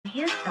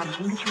Here's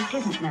something that you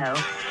didn't know.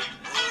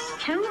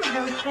 2 of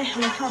those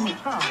special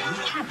atomic bombs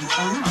haven't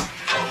gone off.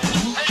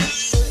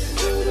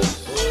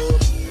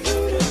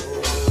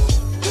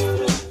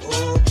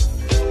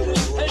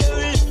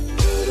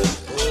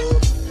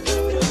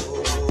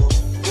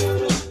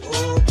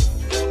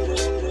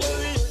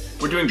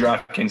 We're doing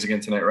DraftKings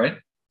again tonight, right?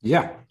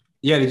 Yeah.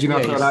 Yeah. Did you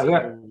not throw it out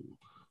yet?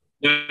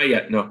 Not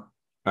yet. No. All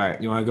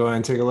right. You want to go ahead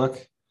and take a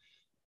look?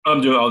 I'll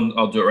do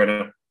it right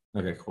now.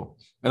 Okay, cool.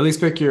 At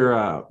least pick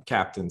your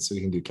captain so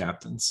we can do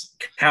captains.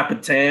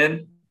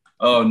 Capitan.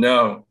 Oh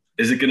no.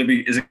 Is it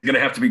gonna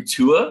have to be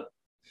Tua?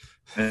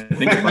 I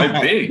think it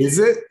might be. Is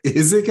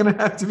it gonna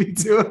have to be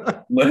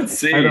Tua? Let's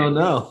see. I don't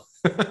know.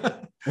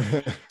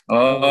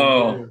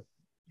 Oh,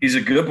 he's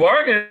a good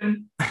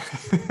bargain.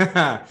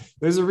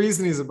 There's a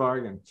reason he's a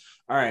bargain.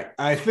 All right.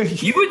 I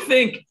think you would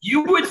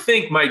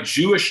think my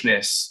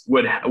Jewishness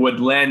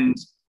would lend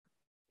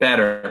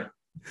better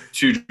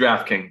to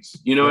DraftKings.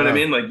 You know what I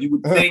mean? Like you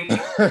would think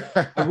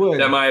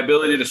that my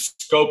ability to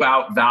scope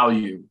out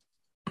value.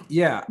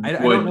 Yeah. I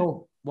don't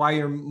know why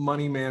your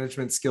money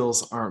management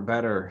skills aren't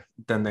better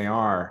than they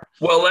are.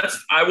 Well,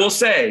 I will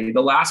say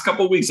the last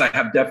couple of weeks I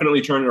have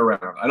definitely turned it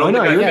around. I don't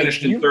think I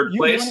finished in third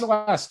place. You won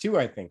the last 2,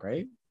 I think,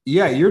 right?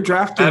 Yeah, your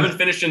DraftKings. I haven't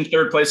finished in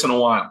third place in a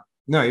while.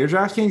 No, your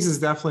DraftKings is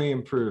definitely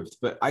improved,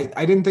 but I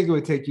didn't think it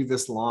would take you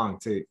this long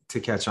to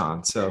catch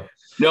on. So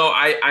no,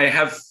 I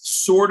have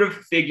sort of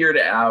figured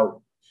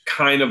out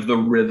kind of the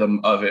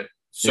rhythm of it,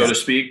 so to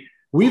speak.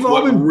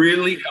 What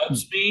really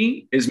helps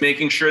me is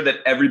making sure that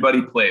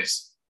everybody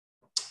plays.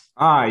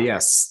 Ah,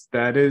 yes,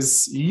 that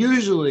is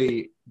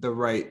usually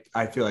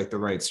I feel like the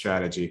right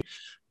strategy.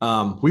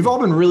 We've all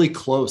been really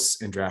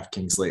close in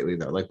DraftKings lately,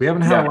 though. Like we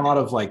haven't had a lot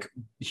of like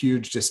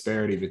huge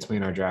disparity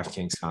between our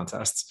DraftKings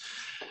contests.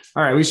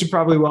 All right, we should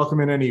probably welcome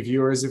in any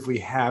viewers if we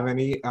have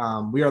any.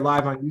 We are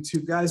live on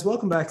YouTube, guys.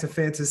 Welcome back to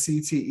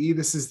Fantasy TE.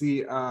 This is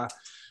the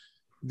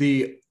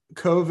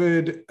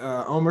COVID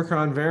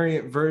Omicron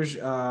variant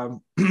version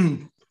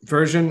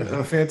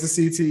of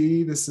Fantasy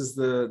TE. This is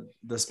the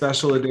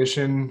special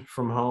edition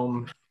from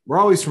home. We're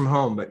always from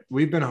home, but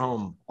we've been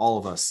home, all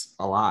of us,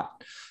 a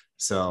lot.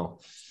 So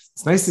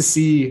it's nice to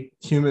see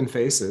human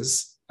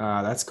faces.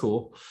 That's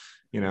cool.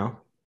 You know,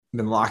 I've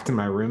been locked in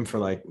my room for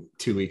like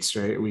 2 weeks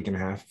straight, a week and a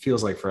half.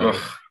 Feels like forever.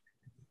 Ugh.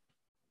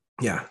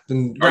 Yeah.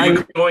 Are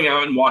you going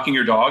out and walking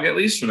your dog at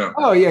least or no?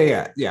 Oh,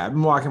 yeah. I've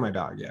been walking my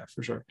dog. Yeah,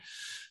 for sure.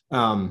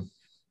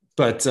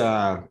 But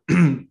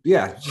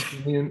yeah,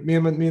 just me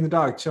and the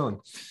dog chilling.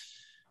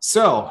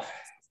 So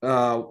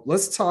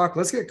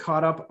let's get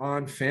caught up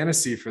on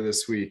fantasy for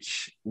this week.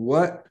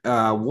 What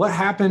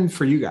happened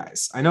for you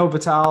guys? I know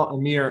Vital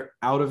and me are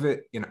out of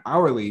it in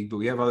our league, but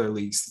we have other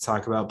leagues to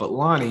talk about. But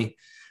Lonnie,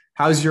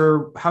 how's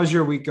your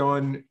week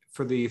going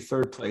for the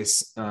third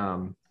place?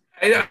 I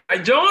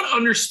don't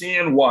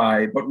understand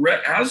why, but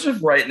as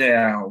of right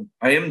now,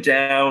 I'm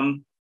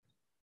down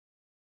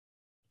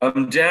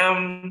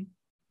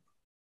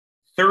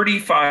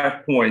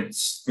 35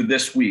 points for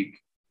this week.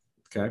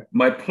 Okay.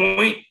 My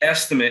point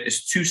estimate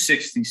is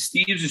 260.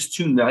 Steve's is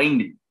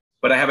 290,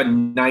 but I have a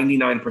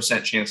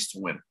 99% chance to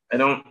win. I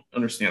don't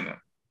understand that.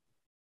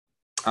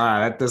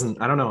 I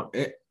don't know.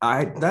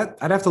 I'd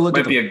have to look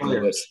at the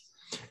players.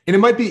 And it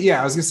might be,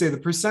 I was gonna say the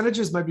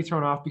percentages might be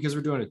thrown off because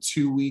we're doing a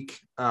 2-week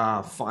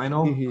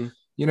final, you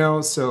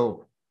know,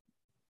 so,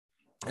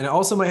 and it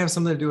also might have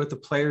something to do with the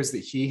players that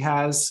he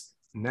has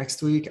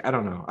next week. I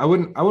don't know. I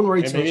wouldn't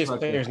worry too much about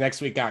players next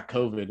week got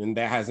COVID and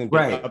that hasn't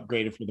been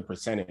upgraded for the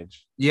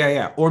percentage.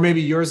 Yeah. Or maybe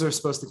yours are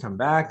supposed to come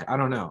back. I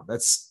don't know.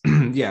 That's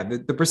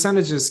the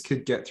percentages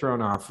could get thrown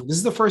off. This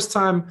is the first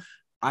time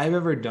I've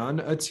ever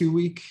done a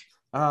 2-week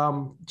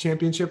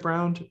championship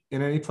round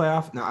in any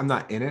playoff. Now I'm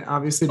not in it,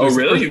 obviously. Oh,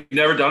 really? You've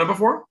never done it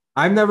before?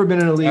 I've never been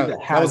in a league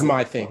that was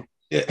my thing.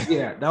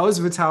 Yeah, that was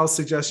Vital's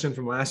suggestion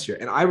from last year,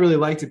 and I really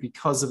liked it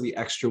because of the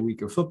extra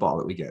week of football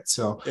that we get.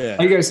 So,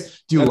 you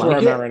guys, do you like it? That's where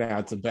I'm at right now.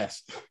 It's the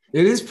best.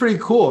 It is pretty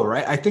cool,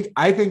 right?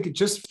 I think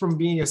just from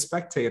being a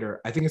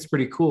spectator, I think it's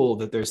pretty cool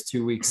that there's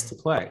 2 weeks to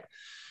play.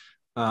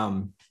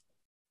 And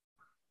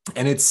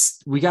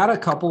we got a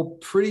couple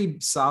pretty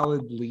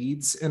solid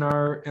leads in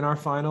our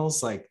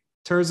finals. Like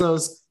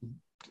Terzo's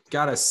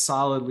got a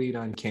solid lead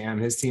on Cam.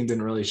 His team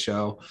didn't really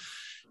show.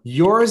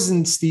 Yours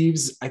and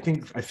Steve's, I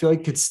feel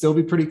like could still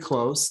be pretty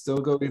close, still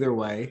go either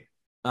way.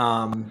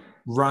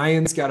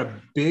 Ryan's got a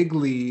big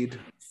lead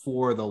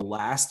for the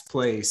last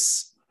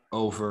place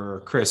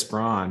over Chris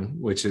Braun,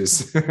 which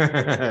is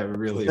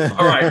really fun.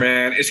 All right,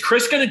 man. Is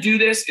Chris going to do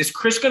this? Is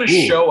Chris going to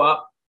show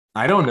up?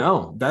 I don't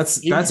know.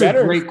 That's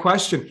a great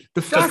question.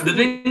 The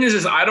thing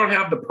is I don't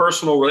have the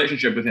personal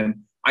relationship with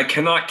him. I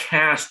cannot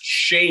cast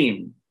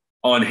shame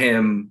on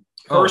him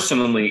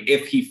personally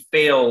if he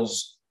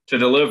fails to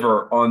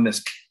deliver on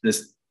this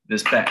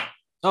bet.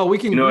 Oh, we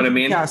can. You know what I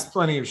mean? Cast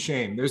plenty of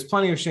shame. There's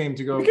plenty of shame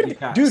to go.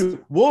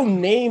 Dude, we'll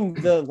name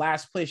the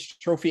last place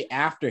trophy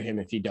after him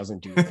if he doesn't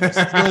do this.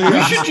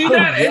 We should do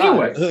that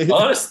anyway.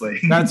 Honestly,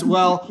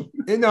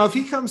 if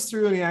he comes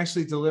through and he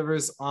actually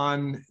delivers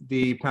on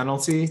the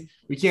penalty,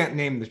 we can't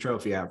name the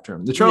trophy after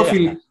him. The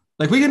trophy,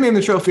 Like we can name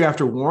the trophy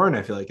after Warren,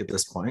 I feel like at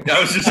this point. I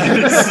was just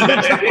going to say.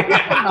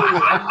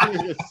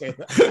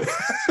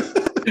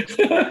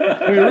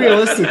 I mean,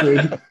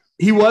 realistically,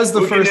 he was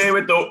the first. Name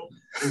it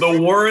the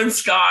Warren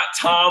Scott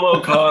Tom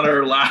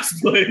O'Connor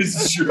last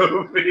place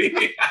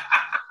trophy.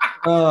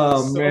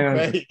 Oh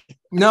man.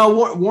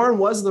 No, Warren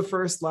was the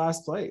first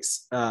last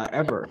place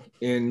ever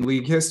in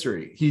league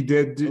history. He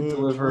did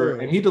deliver,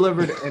 and he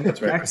delivered an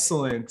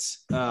excellent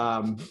for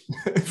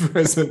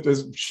as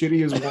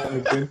shitty as Warren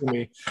has been to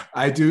me.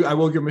 I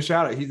will give him a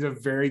shout out. He did a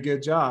very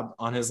good job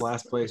on his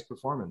last place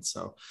performance.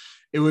 So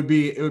it would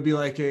be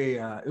like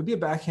it would be a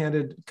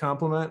backhanded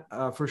compliment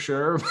for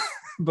sure,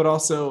 but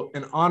also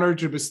an honor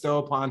to bestow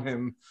upon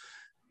him.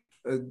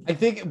 I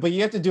think, but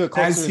you have to do it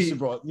close to the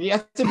Super Bowl. You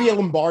have to be a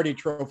Lombardi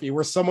trophy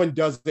where someone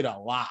does it a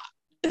lot.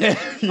 You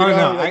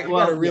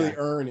gotta really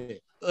earn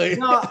it. Like,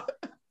 no,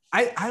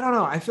 I don't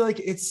know. I feel like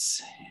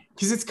it's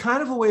because it's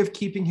kind of a way of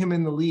keeping him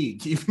in the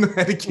league, even though I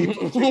had to keep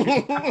him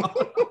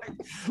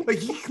like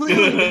he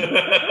clearly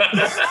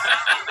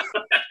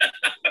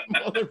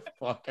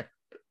motherfucker.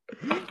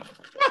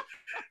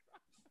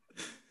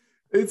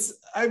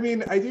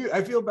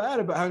 I feel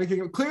bad about having to kick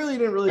him. Clearly, he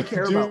didn't really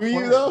care about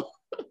you though.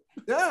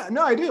 Yeah,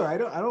 no, I do.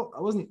 I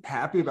wasn't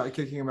happy about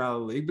kicking him out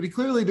of the league, but he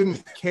clearly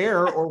didn't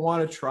care or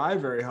want to try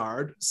very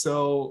hard.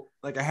 So,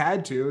 like, I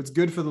had to. It's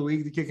good for the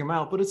league to kick him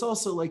out, but it's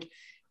also like,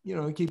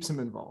 it keeps him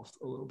involved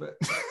a little bit.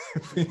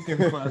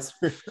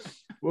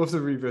 We'll have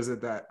to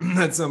revisit that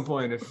at some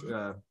point if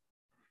I'm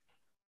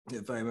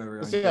ever.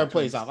 Let's see how it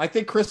plays out. I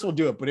think Chris will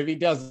do it, but if he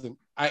doesn't,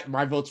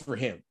 my vote's for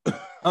him.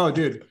 Oh,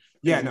 dude.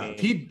 Yeah, no.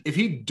 If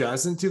he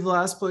doesn't do the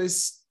last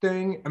place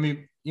thing, I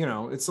mean,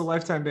 it's a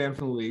lifetime ban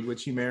from the league,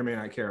 which he may or may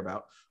not care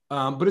about.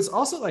 But it's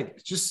also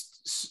like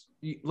just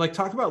like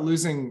talk about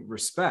losing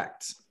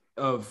respect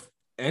of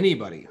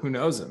anybody who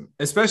knows him,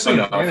 especially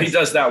if he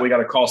does that, we got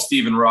to call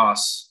Stephen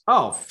Ross.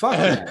 Oh, fuck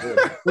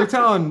that. We're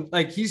telling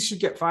like he should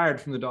get fired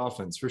from the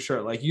Dolphins for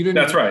sure. Like you didn't.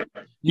 That's right.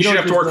 You should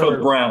have to work for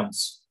the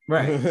Browns.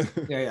 Right.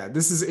 Yeah.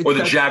 This is or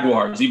the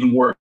Jaguars, even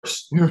worse.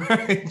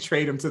 Right.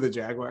 Trade him to the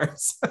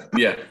Jaguars.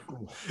 Yeah.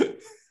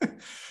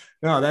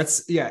 No,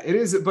 it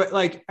is. But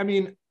like, I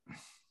mean,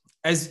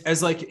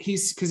 as like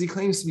because he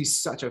claims to be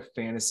such a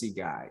fantasy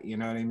guy, you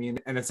know what I mean?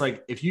 And it's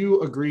like if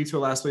you agree to a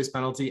last place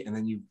penalty and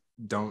then you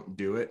don't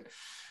do it,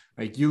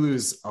 like you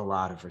lose a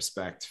lot of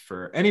respect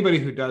for anybody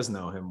who does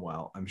know him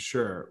well. I'm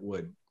sure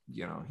would,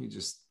 he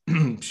just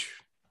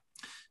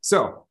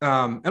so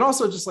and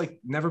also just like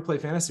never play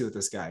fantasy with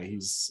this guy.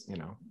 He's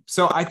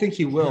so I think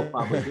he will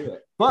probably do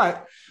it,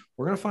 but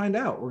we're gonna find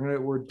out.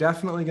 We're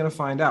definitely gonna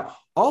find out.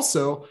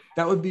 Also,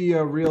 that would be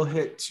a real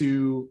hit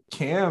to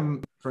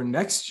Cam for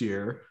next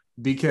year,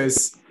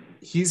 because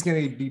he's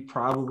going to be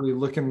probably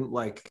looking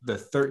like the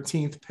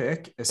 13th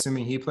pick,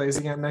 assuming he plays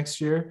again next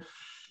year.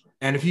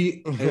 And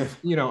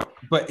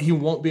but he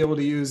won't be able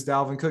to use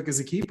Dalvin Cook as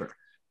a keeper.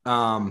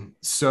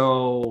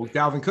 So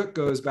Dalvin Cook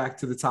goes back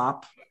to the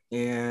top.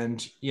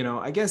 And,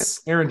 I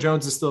guess Aaron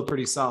Jones is still a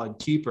pretty solid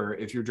keeper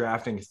if you're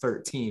drafting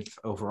 13th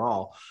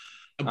overall.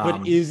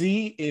 But is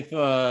he if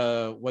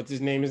what's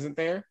his name isn't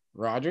there?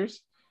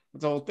 Rodgers?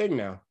 That's the whole thing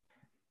now.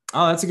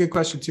 Oh, that's a good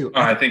question too.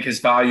 I think his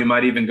value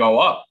might even go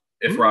up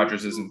if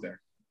Rodgers isn't there.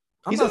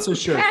 He's not so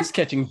sure. Pass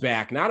catching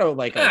back, not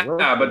like but first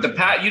of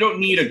all, you don't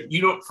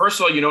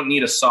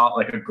need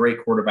a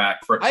great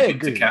quarterback for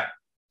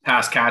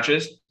pass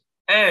catches,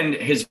 and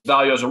his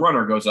value as a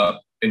runner goes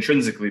up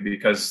intrinsically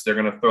because they're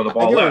going to throw the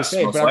ball less,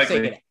 most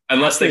likely,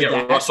 unless they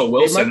get Russell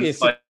Wilson,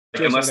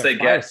 unless they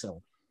get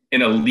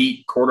an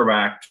elite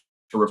quarterback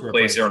to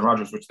replace Aaron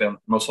Rodgers, which they're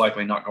most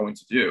likely not going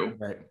to do.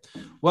 Right.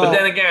 Well, but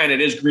then again,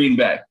 it is Green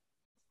Bay.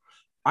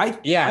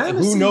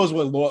 Who knows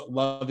what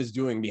Love is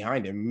doing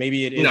behind him?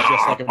 Maybe it is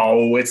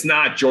it's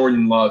not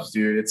Jordan Love,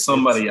 dude. It's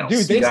somebody else.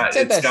 Dude, they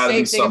said the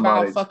same thing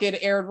about fucking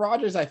Aaron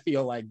Rodgers, I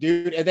feel like,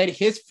 dude. And then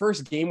his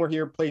first game where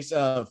he replaced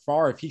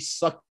Favre, he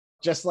sucked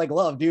just like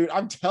Love, dude.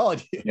 I'm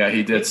telling you. Yeah,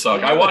 he did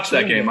suck. I watched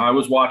that game. I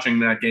was watching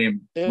that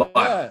game live.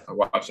 I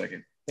watched that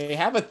game. They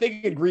have a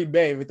thing in Green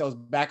Bay with those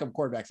backup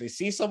quarterbacks. They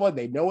see someone,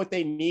 they know what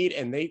they need,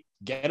 and they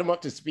get them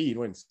up to speed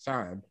when it's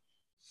time.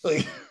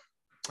 Like,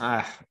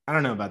 I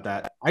don't know about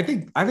that. I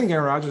think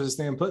Aaron Rodgers is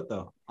staying put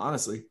though.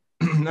 Honestly,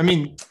 I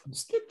mean,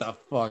 just get the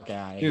fuck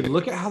out of here, dude.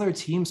 Look at how their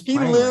team's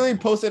playing. He literally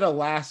posted a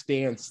Last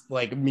Dance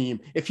like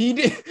meme. If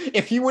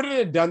he wouldn't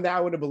have done that,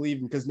 I would have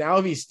believed him. Because now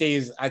if he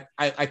stays,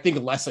 I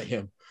think less of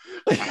him.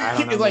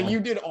 Like you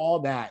did all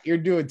that. You're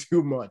doing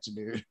too much,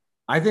 dude.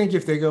 I think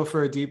if they go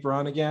for a deep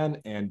run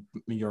again and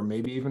you're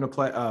maybe even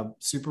a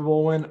Super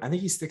Bowl win, I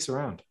think he sticks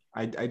around.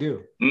 I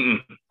do.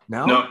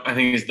 No, I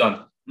think he's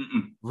done.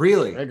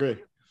 Really? I agree.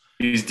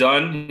 He's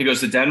done. He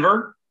goes to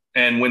Denver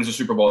and wins the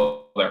Super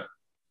Bowl there.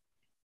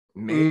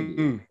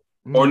 Maybe.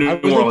 Or New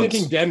Orleans.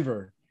 Thinking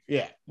Denver.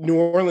 Yeah, New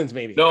Orleans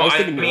maybe. No,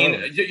 I mean,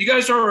 don't you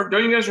guys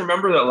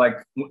remember that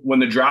like when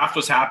the draft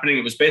was happening,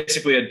 it was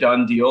basically a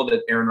done deal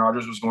that Aaron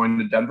Rodgers was going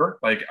to Denver?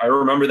 Like I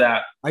remember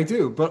that. I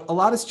do, but a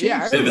lot has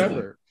changed. Yeah, I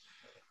remember.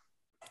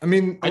 I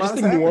mean, I just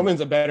think New Orleans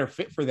is a better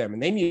fit for them,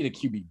 and they need a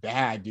QB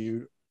bad,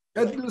 dude.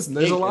 Listen,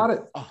 there's a lot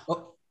of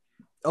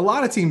a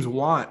lot of teams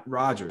want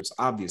Rodgers,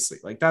 obviously.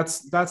 Like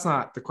that's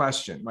not the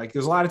question. Like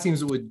there's a lot of teams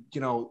that would,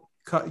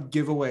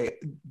 give away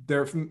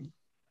their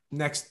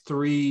next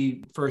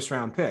 3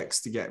 first-round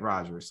picks to get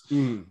Rodgers.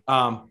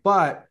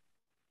 But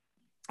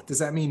does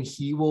that mean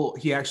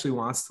he actually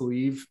wants to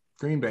leave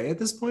Green Bay at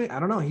this point? I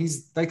don't know.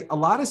 He's like, a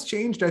lot has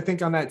changed, I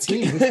think, on that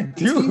team. His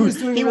team was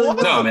doing really well.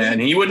 No, man,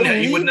 he would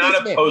not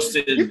have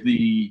posted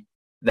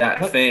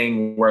that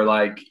thing where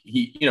like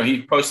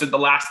he posted the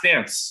Last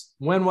Dance.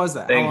 When was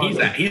that? Thing.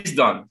 He's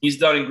done. He's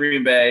done in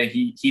Green Bay.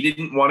 He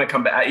didn't want to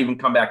come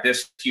back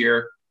this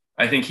year.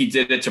 I think he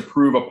did it to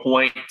prove a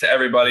point to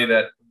everybody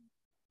that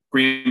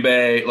Green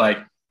Bay, like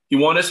he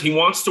wants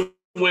to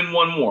win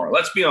one more.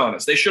 Let's be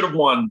honest. They should have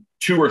won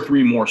 2 or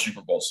 3 more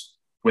Super Bowls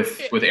with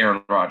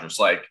Aaron Rodgers.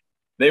 Like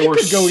they were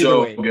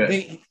so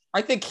good.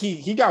 I think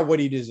he got what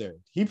he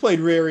deserved. He played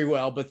very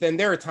well, but then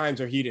there are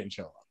times where he didn't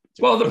show up.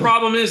 Well, the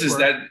problem is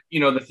that,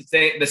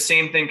 the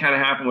same thing kind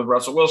of happened with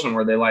Russell Wilson,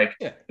 where they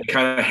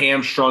kind of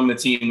hamstrung the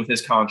team with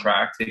his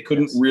contract. They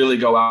couldn't really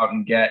go out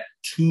and get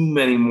too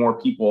many more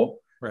people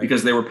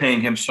because they were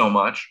paying him so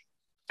much.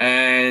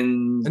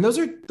 And those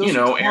are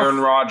Aaron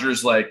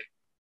Rodgers, like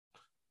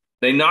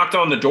they knocked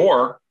on the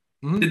door.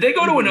 Mm-hmm. Did they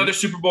go to another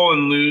Super Bowl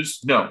and lose?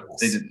 No,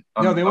 they didn't.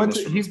 No, they went.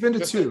 He's been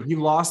to 2. He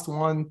lost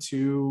one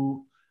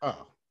to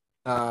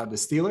the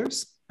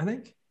Steelers, I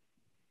think.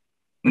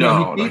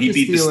 No, he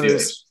beat the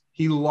Steelers.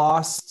 He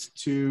lost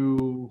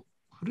to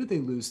who did they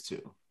lose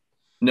to?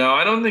 No,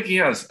 I don't think he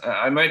has.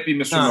 I might be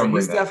misremembering. No,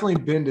 he's definitely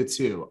been to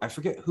 2. I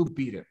forget who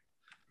beat him.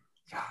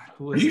 God,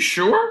 who are you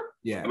sure?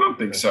 Yeah, I don't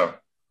think so.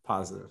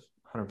 Positive,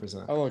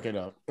 100%. I'll look it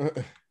up.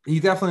 He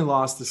definitely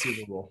lost the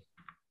Super Bowl.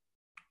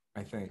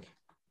 I think.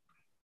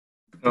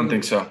 I don't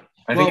think so.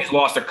 I think he's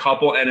lost a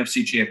couple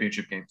NFC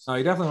Championship games. Oh,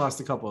 he definitely lost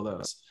a couple of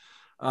those.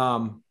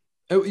 The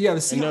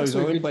Seahawks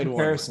only played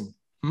comparison.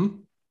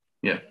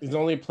 Yeah, he's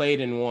only played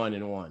in one.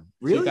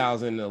 Really?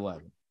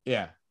 2011.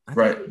 Yeah,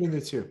 right. In the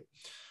 2.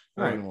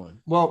 All right.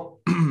 1.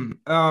 Well,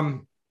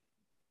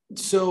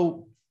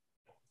 so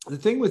the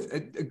thing with a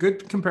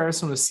good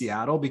comparison with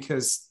Seattle,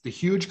 because the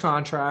huge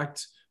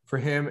contract for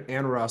him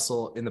and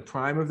Russell in the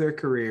prime of their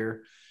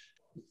career,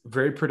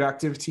 very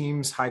productive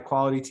teams, high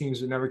quality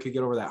teams that never could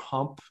get over that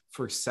hump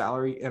for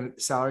salary, and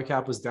salary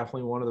cap was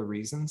definitely one of the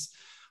reasons.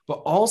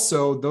 But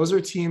also those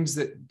are teams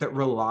that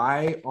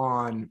rely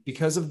on,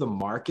 because of the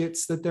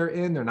markets that they're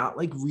in, they're not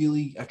like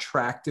really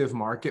attractive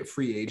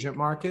free agent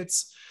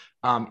markets.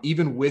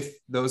 Even with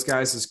those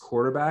guys as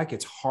quarterback,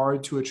 it's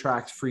hard to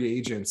attract free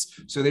agents.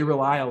 So they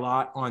rely a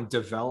lot on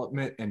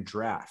development and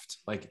draft.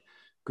 Like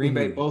Green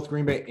Bay, both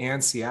Green Bay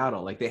and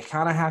Seattle, like they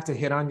kind of have to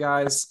hit on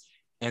guys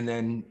and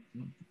then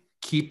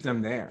keep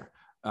them there.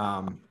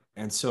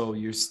 And so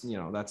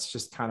that's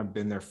just kind of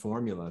been their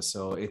formula.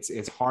 So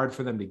it's hard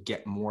for them to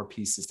get more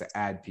pieces, to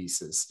add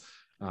pieces.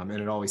 And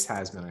it always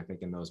has been, I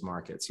think, in those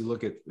markets. You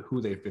look at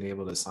who they've been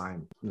able to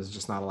sign. There's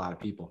just not a lot of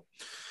people.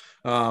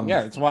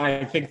 That's why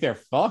I think they're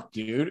fucked,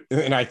 dude.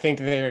 And I think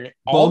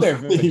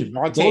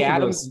Devontae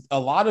Adams, a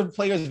lot of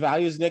players'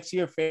 values next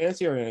year,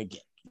 fantasy, are going to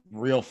get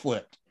real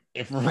flipped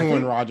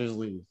when Rodgers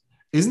leaves.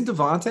 Isn't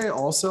Devontae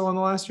also on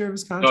the last year of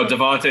his contract? No,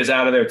 Devontae's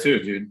out of there too,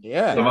 dude.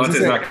 Yeah.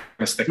 Devontae's not going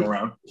to stick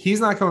around.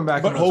 He's not coming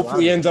back. But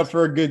hopefully ends up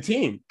for a good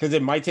team, because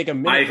it might take a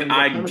minute.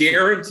 I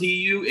guarantee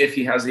you, if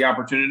he has the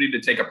opportunity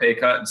to take a pay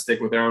cut and stick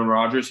with Aaron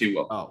Rodgers, he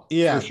will. Oh,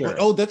 yeah. For sure.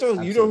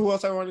 You know who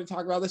else I wanted to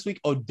talk about this week?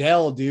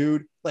 Odell,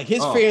 dude. Like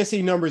his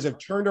fantasy numbers have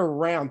turned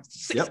around.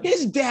 Yep.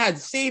 His dad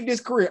saved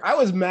his career. I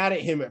was mad at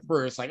him at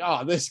first, like,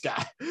 oh, this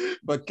guy.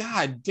 But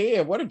god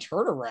damn, what a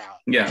turnaround.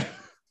 Yeah.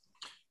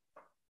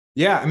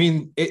 Yeah, I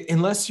mean,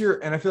 unless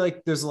and I feel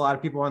like there's a lot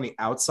of people on the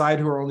outside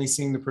who are only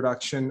seeing the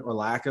production or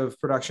lack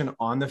of production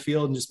on the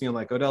field and just being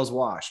like, Odell's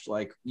washed.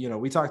 Like,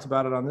 we talked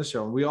about it on this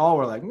show and we all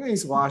were like,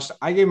 he's washed.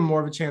 I gave him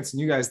more of a chance than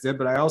you guys did,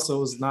 but I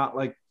also was not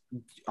like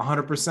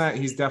 100%.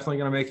 He's definitely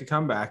going to make a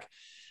comeback.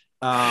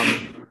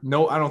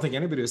 No, I don't think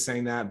anybody was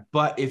saying that,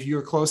 but if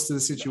you're close to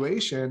the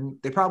situation,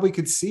 they probably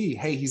could see,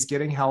 hey, he's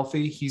getting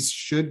healthy. He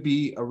should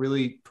be a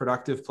really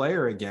productive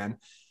player again.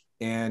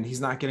 And he's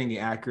not getting the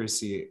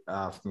accuracy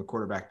from the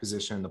quarterback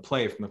position, the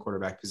play from the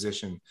quarterback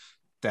position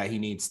that he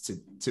needs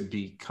to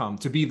be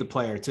the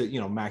player to,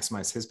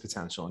 maximize his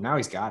potential. And now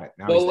he's got it.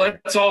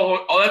 Let's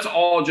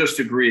all just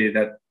agree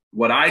that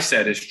what I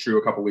said is true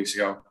a couple weeks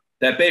ago,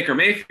 that Baker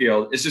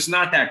Mayfield is just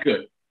not that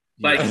good.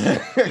 Like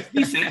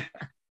he's decent,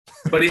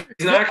 but he's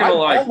not going to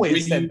like.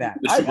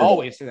 I've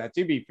always said that.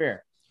 To be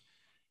fair,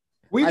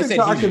 we've been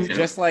talking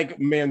just like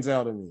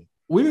Manziel to me.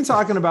 We've been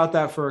talking about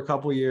that for a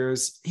couple of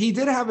years. He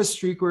did have a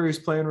streak where he was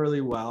playing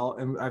really well.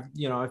 And I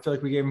feel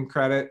like we gave him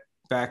credit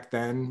back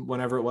then,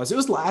 whenever it was. It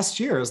was last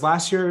year.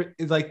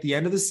 Like the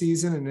end of the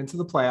season and into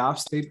the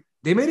playoffs.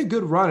 They made a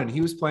good run and he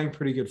was playing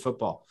pretty good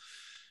football.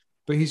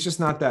 But he's just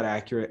not that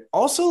accurate.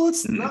 Also,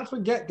 let's not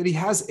forget that he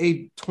has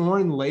a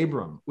torn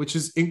labrum, which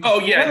is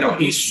incredible. Oh yeah, no,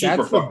 he's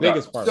super the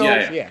biggest part. So,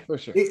 yeah, for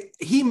sure.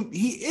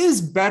 He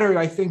is better,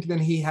 I think, than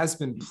he has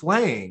been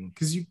playing,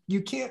 because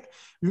you can't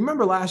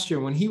remember last year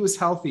when he was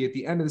healthy at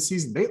the end of the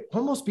season. They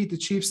almost beat the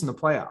Chiefs in the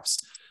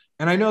playoffs,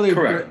 And I know they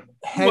correct.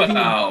 Heavy.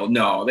 Well,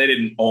 no, they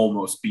didn't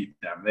almost beat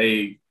them.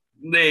 They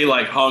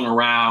like hung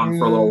around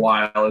for a little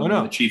while,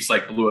 and the Chiefs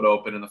like blew it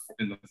open in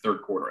the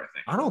third quarter. I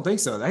think. I don't think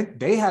so.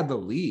 They had the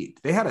lead.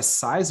 They had a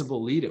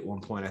sizable lead at one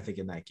point. I think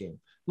in that game.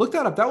 Look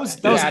that up. That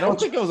was. I don't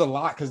think it was a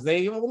lot because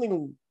they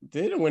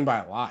didn't win by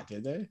a lot,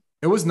 did they?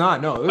 It was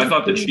not. No, I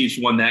thought the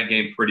Chiefs won that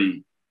game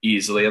pretty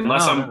easily,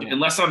 unless I'm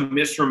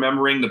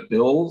misremembering the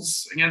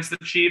Bills against the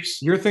Chiefs.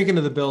 You're thinking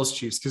of the Bills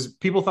Chiefs because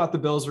people thought the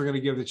Bills were going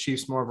to give the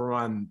Chiefs more of a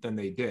run than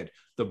they did.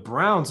 The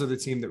Browns are the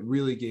team that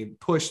really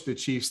pushed the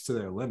Chiefs to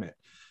their limit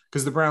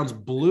because the Browns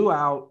blew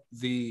out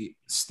the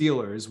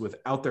Steelers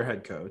without their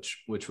head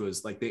coach, which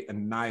was like they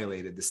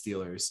annihilated the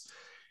Steelers,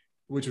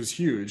 which was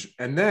huge.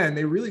 And then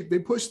they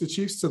pushed the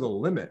Chiefs to the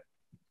limit.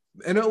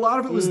 And a lot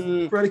of it was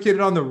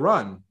predicated on the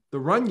run. The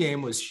run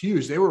game was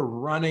huge. They were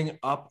running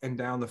up and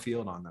down the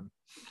field on them.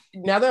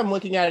 Now that I'm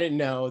looking at it,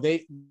 no,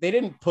 they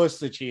didn't push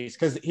the Chiefs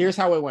because here's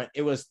how it went.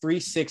 It was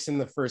 3-6 in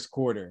the first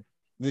quarter,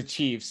 the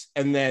Chiefs,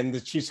 and then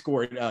the Chiefs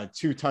scored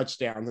 2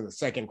 touchdowns in the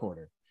second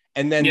quarter.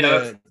 And then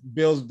the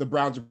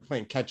Browns were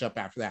playing catch up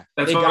after that.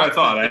 That's what I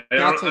thought. I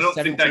don't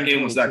think that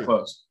game was that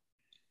close.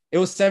 It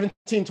was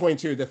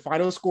 17-22. The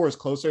final score is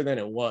closer than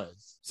it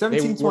was.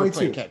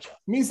 17-22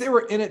 means they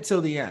were in it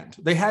till the end.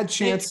 They had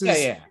chances.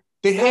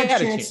 They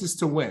had chances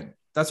to win.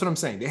 That's what I'm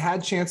saying. They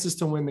had chances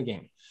to win the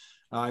game.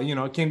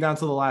 It came down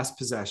to the last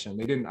possession.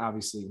 They didn't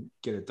obviously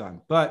get it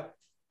done, but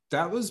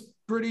that was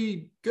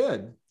pretty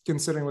good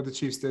considering what the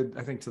Chiefs did,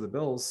 I think, to the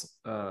Bills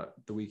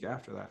the week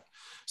after that.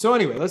 So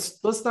anyway,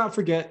 let's not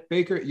forget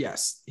Baker.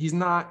 Yes, he's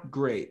not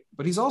great,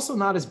 but he's also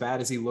not as bad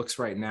as he looks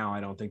right now,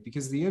 I don't think,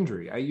 because of the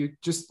injury.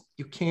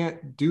 You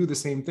can't do the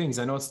same things.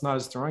 I know it's not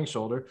his throwing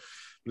shoulder,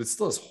 but it's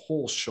still his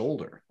whole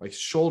shoulder. Like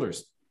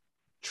shoulders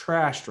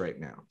trashed right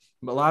now.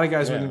 A lot of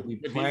guys wouldn't be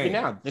playing.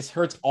 Now, this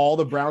hurts all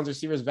the Browns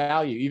receivers'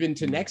 value, even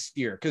to next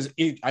year. Because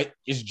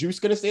is Juice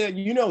going to say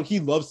that? He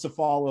loves to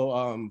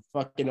follow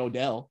fucking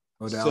Odell.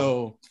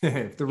 So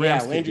if the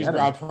Rams, Landry's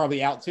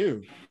probably out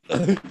too.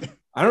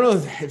 I don't know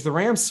if the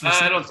Rams.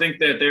 I don't think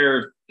that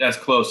they're as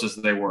close as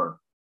they were.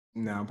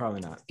 No, probably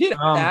not. Get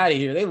out of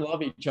here. They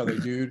love each other,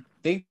 dude.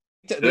 They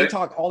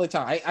talk all the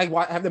time. I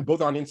have them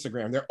both on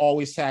Instagram. They're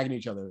always tagging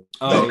each other.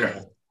 Oh, okay.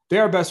 They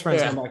are best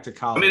friends going back to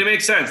college. I mean, it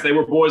makes sense. They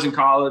were boys in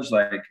college.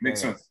 Like, it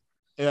makes sense.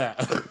 Yeah.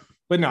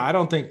 But no, I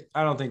don't think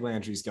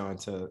Landry's going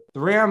to the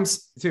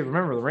Rams. Too.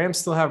 Remember, the Rams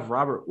still have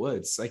Robert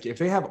Woods. Like, if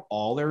they have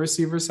all their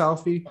receivers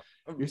healthy,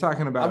 you're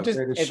talking about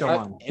greatest show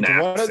on. It's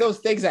one of those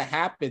things that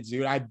happens,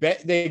 dude. I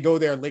bet they go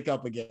there and link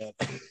up again.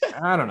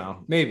 I don't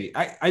know. Maybe.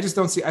 I just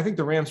don't see. I think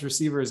the Rams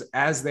receivers,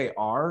 as they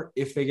are,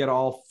 if they get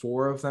all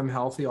 4 of them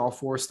healthy, all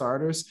 4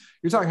 starters,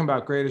 you're talking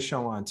about greatest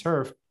show on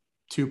turf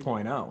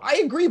 2.0. I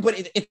agree,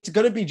 but it's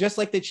going to be just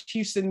like the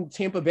Chiefs in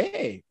Tampa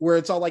Bay, where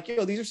it's all like,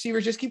 these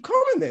receivers just keep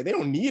coming there. They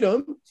don't need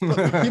them.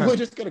 People are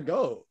just going to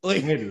go.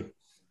 Like maybe.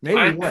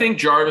 I think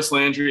Jarvis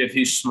Landry, if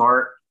he's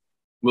smart,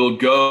 will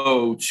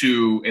go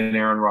to an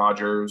Aaron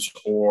Rodgers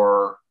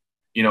or,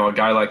 a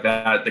guy like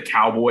that, the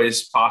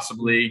Cowboys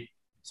possibly,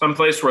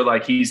 someplace where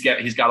like he's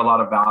got a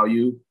lot of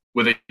value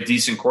with a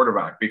decent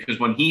quarterback, because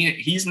when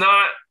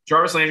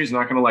Jarvis Landry's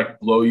not going to like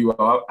blow you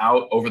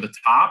out over the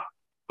top.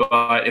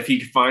 But if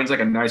he finds like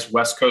a nice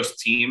West Coast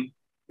team,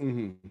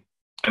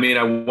 I mean,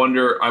 I'm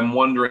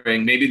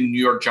wondering maybe the New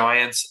York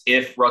Giants,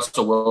 if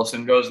Russell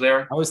Wilson goes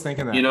there. I was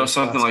thinking that.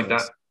 Something like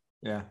that.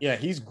 Yeah. Yeah,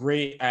 he's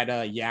great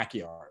at yak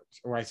yards.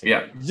 Or I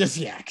say just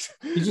yaks.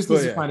 He just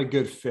needs to find a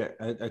good fit,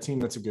 a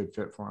team that's a good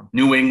fit for him.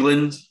 New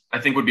England,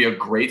 I think, would be a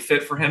great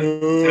fit for him.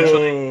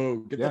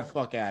 Get the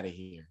fuck out of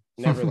here.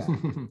 Never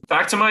that.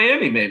 Back to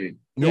Miami, maybe.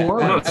 New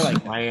Orleans. I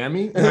like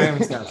Miami.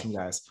 Miami's got some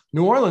guys.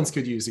 New Orleans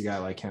could use a guy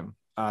like him.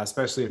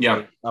 Especially if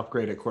they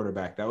upgrade at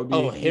quarterback, that would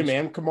be him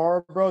and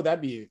Kamara, bro.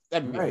 That'd be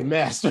a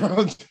mess.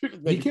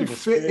 He could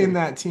fit in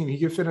that team. He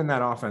could fit in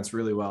that offense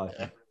really well. I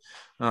think.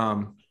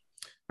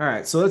 All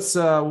right, so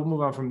we'll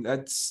move on from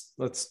that.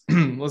 Let's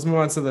move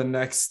on to the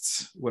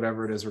next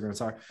whatever it is we're going to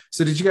talk.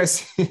 So did you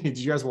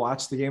guys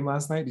watch the game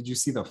last night? Did you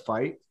see the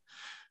fight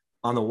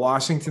on the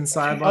Washington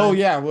sideline? Oh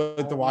yeah,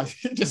 with the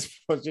Washington just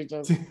push each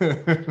other.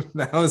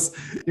 That was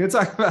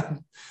talk about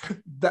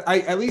that.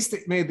 At least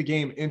it made the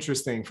game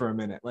interesting for a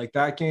minute. Like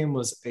that game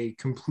was a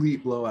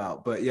complete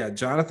blowout. But yeah,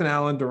 Jonathan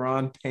Allen,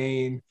 Daron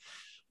Payne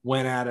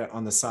went at it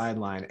on the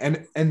sideline,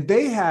 and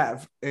they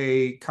have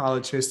a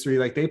college history.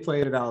 Like they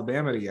played at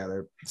Alabama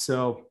together.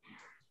 So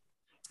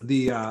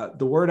the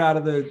word out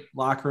of the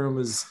locker room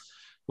is,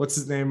 what's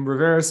his name?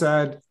 Rivera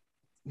said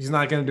he's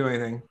not going to do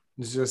anything.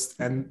 It's just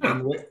and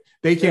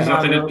they came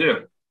out nothing to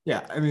do.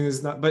 Yeah, I mean,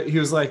 it's not. But he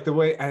was like, the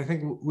way I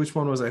think which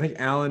one was I think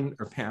Allen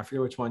or Pam, I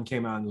forget which one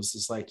came out and was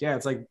just like, yeah,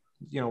 it's like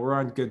we're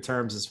on good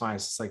terms. It's fine.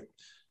 It's just like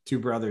 2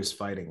 brothers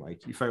fighting.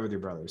 Like you fight with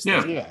your brothers.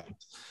 Yeah.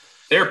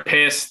 They're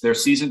pissed. Their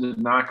season did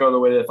not go the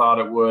way they thought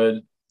it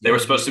would. They were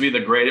supposed to be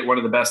one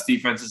of the best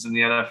defenses in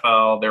the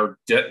NFL. They were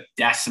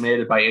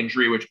decimated by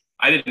injury, which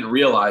I didn't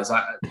realize.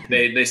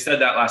 They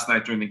said that last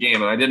night during the game,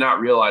 and I did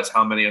not realize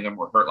how many of them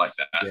were hurt like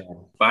that. Yeah.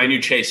 But I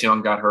knew Chase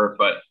Young got hurt.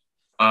 But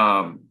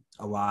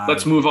A lot.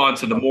 Let's move on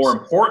to the more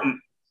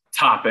important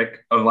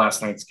topic of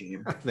last night's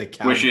game,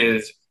 which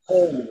is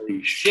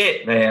holy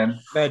shit, man.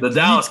 The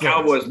Dallas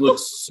Cowboys look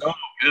so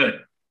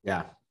good.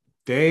 Yeah,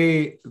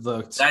 they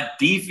looked. That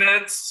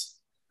defense.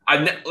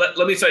 Let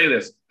me tell you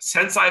this.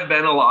 Since I've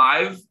been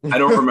alive, I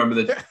don't remember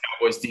the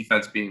Cowboys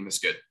defense being this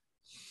good.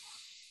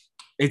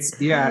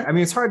 I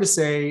mean, it's hard to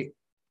say.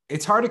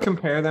 It's hard to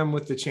compare them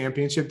with the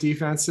championship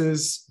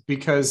defenses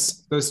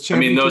because those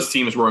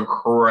teams were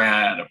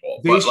incredible,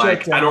 but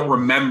I don't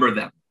remember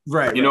them.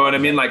 Right. You know what I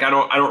mean? Like, I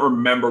don't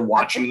remember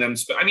watching them.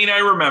 I mean, I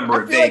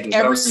remember it vaguely. Like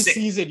every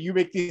season you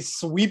make this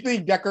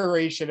sweeping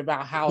declaration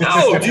about how.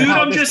 No, dude,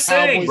 I'm just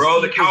saying,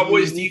 bro, the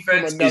Cowboys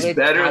defense is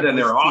better than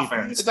their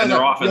offense. And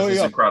their offense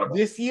is incredible.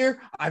 This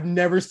year, I've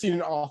never seen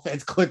an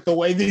offense click the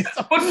way these.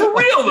 But for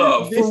real,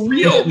 though,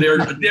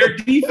 their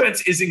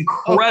defense is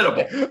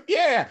incredible. Okay.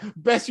 Yeah,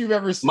 best you've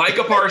ever seen.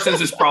 Micah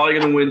Parsons is probably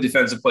going to win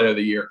Defensive Player of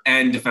the Year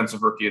and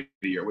Defensive Rookie of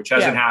the Year, which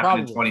hasn't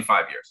happened in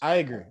 25 years. I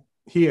agree.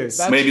 He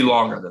is. Maybe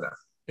longer than that.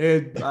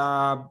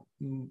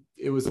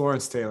 It was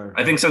Lawrence Taylor.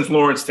 I think since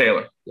Lawrence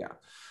Taylor. Yeah.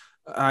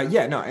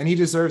 And he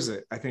deserves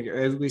it. I think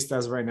at least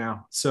as of right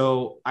now.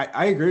 So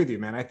I agree with you,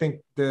 man. I think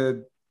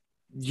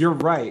you're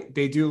right.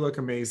 They do look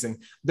amazing.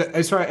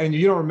 And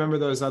you don't remember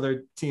those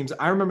other teams.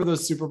 I remember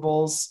those Super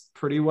Bowls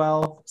pretty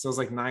well. So I was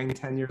like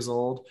 9-10 years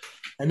old,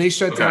 and they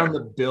shut down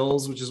the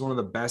Bills, which is one of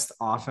the best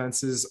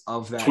offenses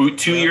of that.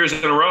 Two years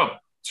in a row.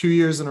 2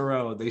 years in a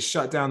row. They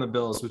shut down the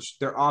Bills, which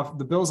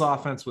the Bills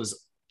offense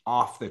was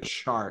off the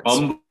charts.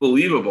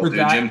 Unbelievable,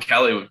 dude. Jim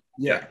Kelly.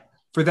 Yeah.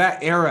 For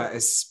that era,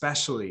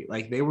 especially,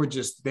 like they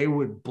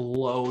would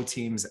blow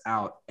teams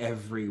out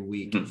every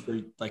week for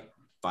like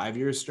 5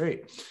 years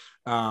straight.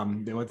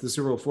 They went to the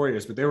Super Bowl 4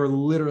 years, but they were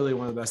literally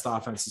one of the best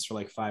offenses for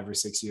like 5 or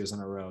 6 years in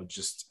a row,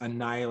 just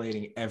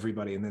annihilating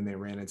everybody. And then they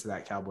ran into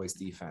that Cowboys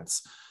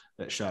defense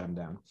that shut them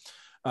down.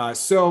 Are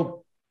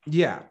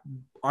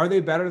they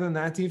better than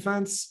that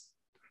defense?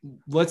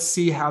 Let's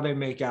see how they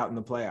make out in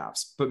the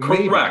playoffs. But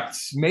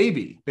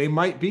maybe they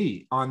might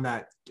be in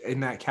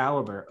that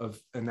caliber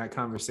in that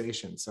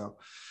conversation. So,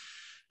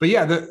 but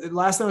yeah, the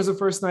last night was the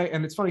first night,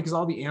 and it's funny because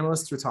all the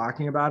analysts were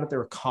talking about it. They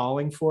were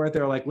calling for it. They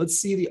were like, "Let's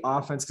see the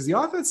offense," because the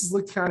offense has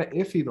looked kind of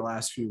iffy the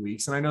last few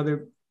weeks. And I know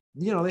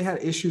they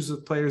had issues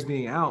with players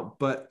being out,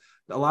 but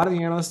a lot of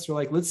the analysts were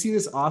like, "Let's see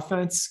this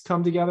offense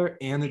come together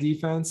and the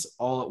defense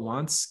all at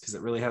once," because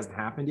it really hasn't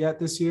happened yet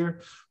this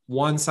year.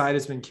 One side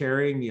has been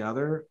carrying the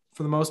other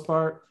for the most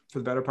part, for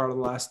the better part of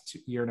the last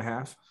year and a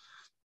half.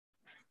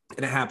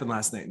 And it happened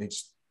last night, and they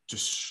just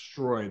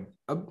destroyed,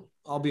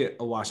 albeit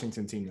a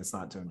Washington team that's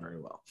not doing very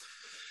well.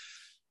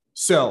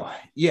 So,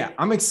 yeah,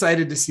 I'm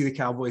excited to see the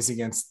Cowboys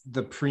against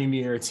the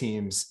premier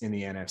teams in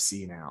the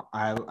NFC now.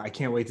 I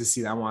can't wait to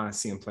see that. I want to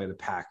see them play the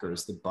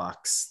Packers, the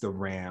Bucks, the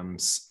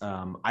Rams.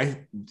 I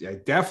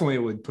definitely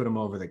would put them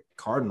over the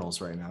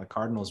Cardinals right now. The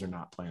Cardinals are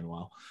not playing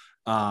well.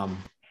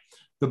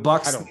 The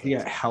Bucks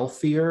get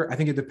healthier. I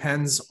think it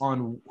depends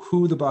on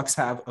who the Bucks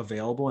have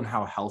available and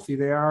how healthy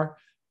they are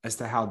as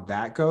to how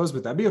that goes.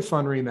 But that'd be a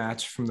fun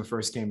rematch from the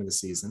first game of the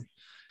season.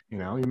 You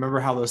remember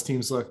how those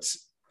teams looked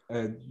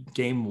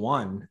game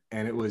one,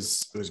 and it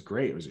was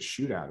great. It was a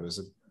shootout. It was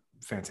a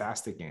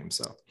fantastic game.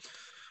 So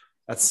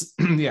that's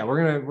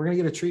we're gonna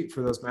get a treat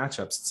for those matchups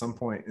at some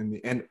point.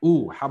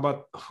 How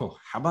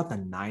about the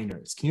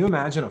Niners? Can you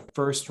imagine a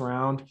first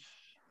round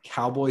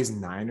Cowboys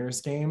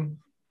Niners game?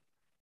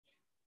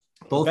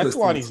 That's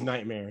Lonnie's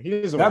nightmare.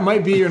 That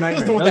might be your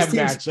nightmare.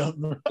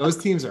 Matchup. Those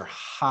teams are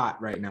hot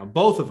right now.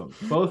 Both of them.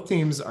 Both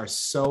teams are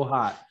so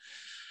hot.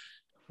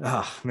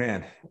 Oh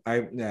man,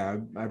 I'd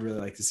really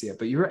like to see it.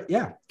 But you're right.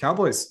 Yeah,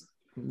 Cowboys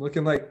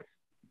looking like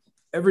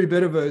every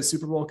bit of a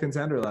Super Bowl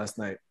contender last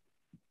night,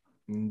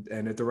 and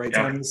at the right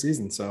time in the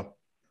season. So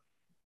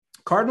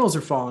Cardinals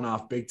are falling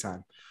off big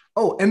time.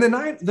 Oh, and the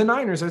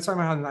Niners, I was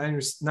talking about how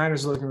the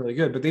Niners are looking really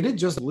good, but they did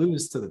just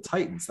lose to the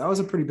Titans. That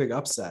was a pretty big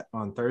upset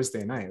on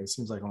Thursday night. It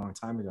seems like a long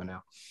time ago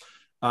now.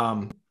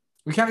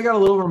 We kind of got a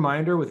little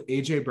reminder with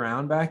A.J.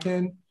 Brown back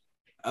in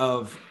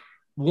of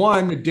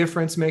one, the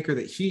difference maker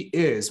that he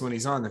is when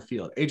he's on the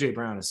field. A.J.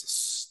 Brown is a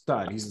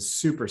stud. He's a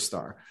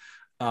superstar.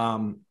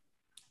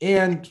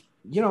 And,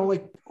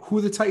 like who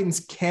the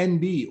Titans can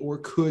be or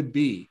could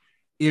be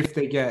if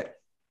they get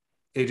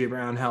A.J.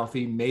 Brown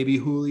healthy, maybe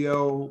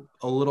Julio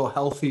a little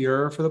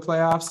healthier for the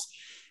playoffs.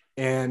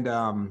 And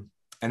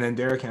then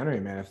Derrick Henry,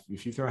 man,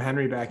 if you throw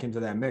Henry back into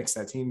that mix,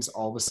 that team's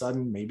all of a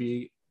sudden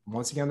maybe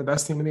once again the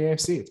best team in the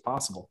AFC. It's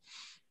possible.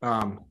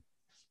 That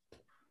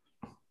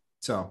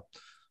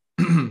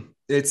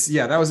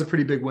was a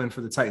pretty big win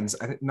for the Titans.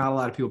 I think not a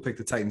lot of people picked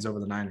the Titans over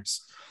the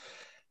Niners.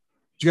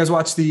 Did you guys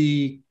watch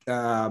the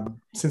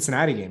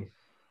Cincinnati game?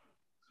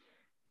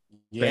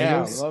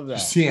 Yeah, Bengals? I love that.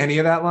 Did you see any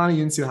of that, Lonnie?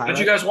 You didn't see the highlights?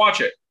 Did you guys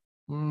watch it?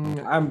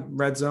 I'm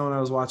Red Zone. I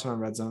was watching on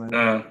Red Zone.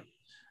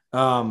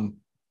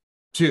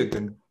 Dude,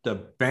 did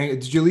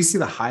you at least see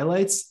the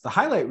highlights? The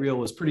highlight reel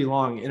was pretty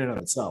long in and of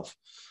itself.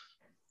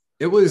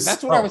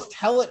 That's what I was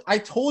telling. I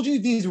told you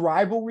these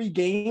rivalry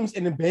games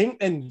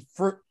and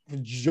for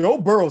Joe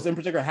Burrows in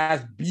particular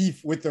has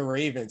beef with the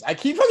Ravens. I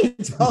keep fucking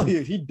telling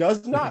you, he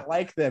does not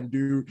like them,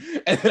 dude.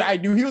 And I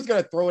knew he was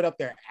gonna throw it up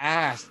their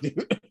ass,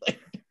 dude.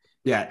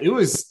 Yeah,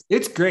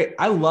 it's great.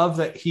 I love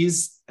that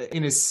he's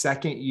in his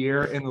second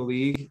year in the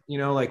league. You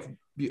know, like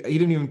he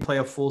didn't even play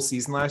a full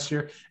season last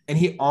year, and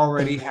he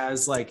already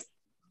has like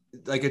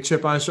a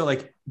chip on his shoulder,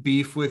 like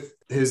beef with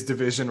his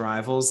division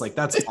rivals. Like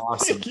that's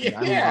awesome.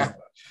 Yeah.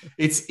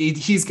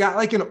 He's got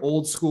like an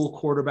old school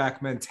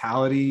quarterback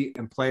mentality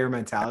and player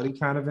mentality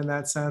kind of in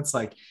that sense.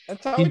 Like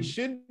that's how it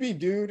should be,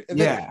 dude. And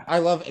yeah.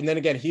 And then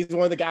again, he's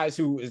one of the guys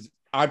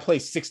I play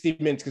 60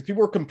 minutes because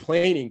people were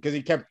complaining because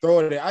he kept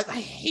throwing it. I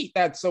hate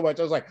that so much.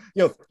 I was like,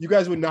 yo, you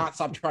guys would not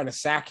stop trying to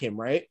sack him,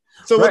 right?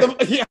 So I'm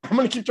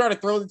going to keep trying to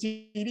throw the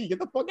TD. Get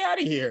the fuck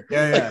out of here.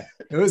 Yeah.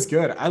 It was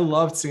good. I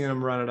loved seeing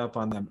him run it up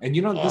on them. And,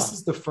 this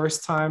is the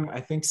first time, I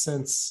think,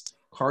 since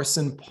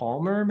Carson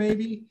Palmer,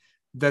 maybe,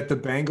 that the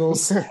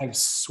Bengals have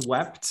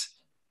swept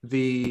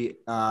the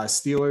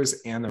Steelers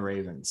and the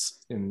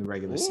Ravens in the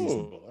regular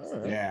season.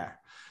 Right. Yeah.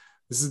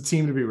 This is a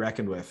team to be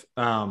reckoned with.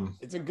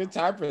 It's a good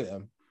time for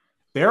them.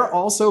 They're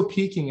also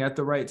peaking at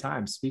the right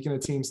time. Speaking of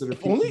teams that are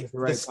peaking at the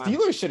right time. The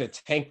Steelers should have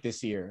tanked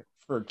this year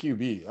for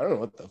QB. I don't know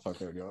what the fuck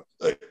they're doing.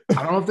 I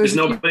don't know if there's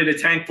nobody to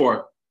tank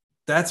for.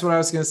 That's what I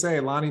was going to say.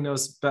 Lonnie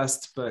knows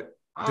best, but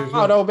I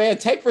don't know, man.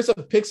 Tank for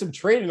some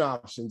trading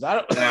options. I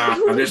don't.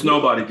 Nah, there's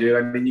nobody,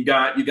 dude. I mean, you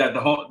got they got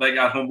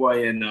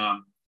homeboy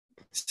in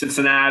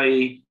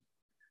Cincinnati,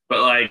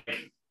 but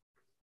like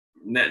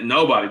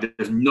nobody.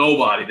 There's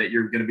nobody that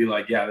you're going to be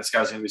like, yeah, this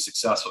guy's going to be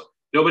successful.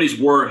 Nobody's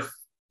worth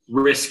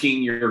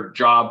risking your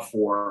job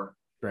for,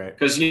 right?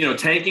 Because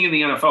tanking in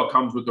the NFL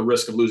comes with the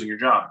risk of losing your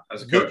job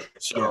as a coach.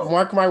 So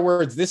mark my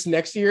words, this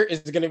next year is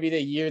going to be the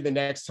year the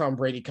next Tom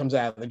Brady comes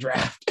out of the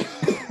draft.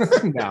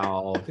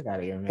 No, get out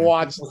of here, man.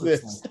 Watch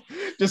this.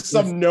 Just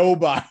some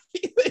nobody.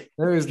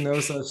 There is no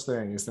such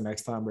thing as the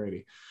next Tom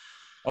Brady.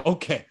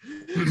 Okay.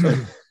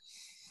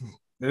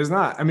 There's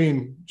not. I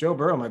mean, Joe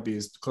Burrow might be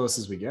as close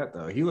as we get,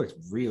 though. He looks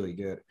really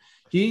good.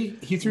 He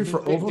threw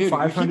for over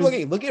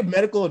 500. Look at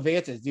medical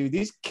advances, dude.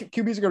 These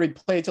QBs are going to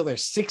be playing until they're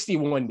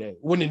 61 day,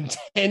 winning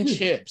 10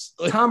 chips.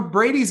 Tom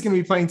Brady's going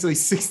to be playing until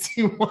he's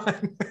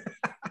 61.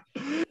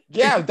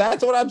 Yeah,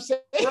 that's what I'm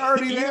saying. We're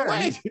already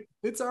there.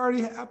 It's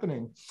already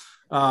happening.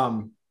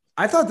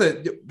 I thought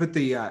that, but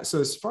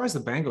so as far as the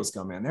Bengals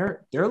go, man,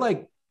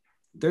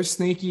 they're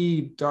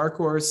sneaky dark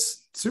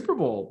horse Super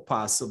Bowl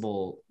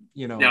possible.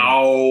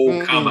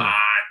 No, come on.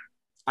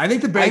 I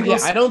think the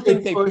Bengals. I don't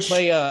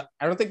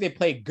think they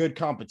play good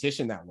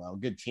competition that well.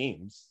 Good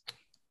teams.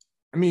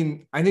 I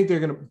mean, I think they're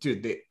gonna.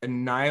 Dude, they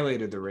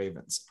annihilated the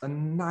Ravens.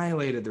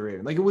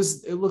 Like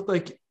it looked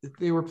like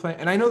they were playing.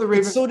 And I know the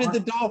Ravens. And so did the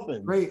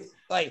Dolphins. Right.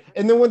 Like,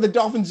 and then when the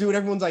Dolphins do it,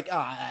 everyone's like,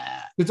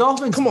 The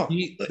Dolphins. Come on.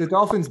 The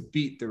Dolphins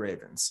beat the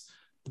Ravens.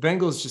 The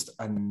Bengals just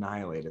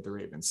annihilated the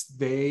Ravens.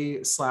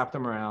 They slapped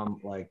them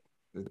around like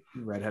the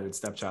redheaded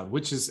stepchild,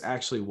 which is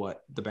actually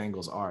what the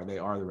Bengals are. They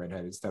are the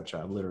redheaded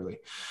stepchild, literally.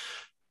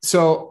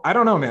 So I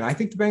don't know, man. I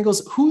think the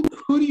Bengals. Who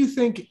do you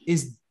think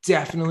is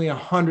definitely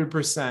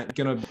 100%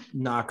 gonna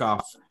knock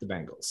off the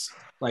Bengals?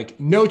 Like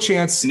no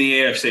chance in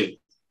the AFC.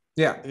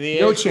 Yeah,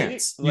 no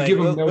chance. You give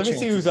them no chance. Let me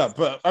see who's up,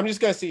 but I'm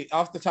just gonna see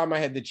off the top of my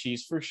head the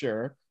Chiefs for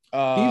sure.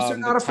 Chiefs are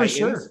not a for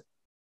sure.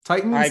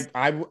 Titans.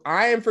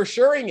 I am for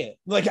sureing it.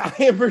 Like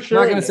I am for sure.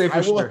 I'm not gonna say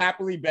for sure. I will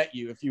happily bet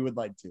you if you would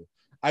like to.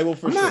 I will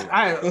for sure.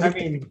 I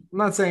mean, I'm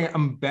not saying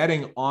I'm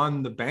betting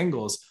on the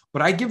Bengals,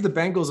 but I give the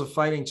Bengals a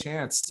fighting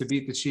chance to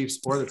beat the Chiefs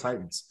or the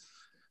Titans.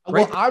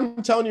 Right? Well,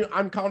 I'm telling you,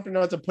 I'm confident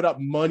enough to put up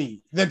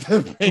money that the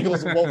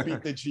Bengals won't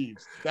beat the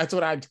Chiefs. That's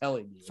what I'm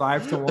telling you.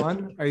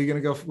 5-1? Are you gonna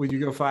go? Would you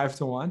go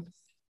 5-1?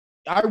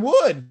 I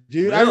would,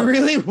 dude. Really? I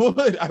really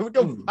would. I would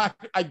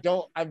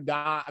go. I'm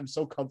not. I'm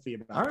so comfy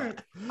about it. All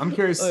right. I'm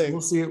curious. Like,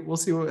 we'll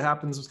see what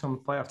happens come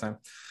playoff time.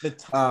 The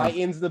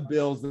Titans, the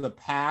Bills, the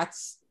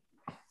Pats.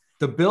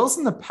 The Bills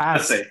and the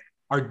Pats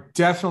are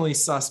definitely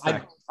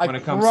suspect when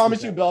it comes. I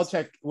promise you,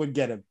 Belichick would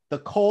get him. The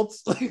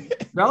Colts.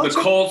 The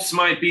Colts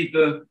might beat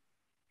the.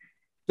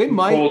 They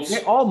might. Colts.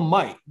 They all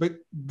might, but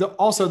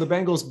also the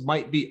Bengals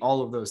might beat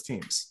all of those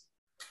teams.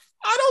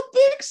 I don't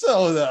think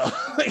so, though.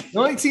 The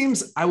only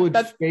teams I would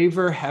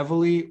favor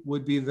heavily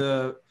would be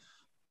the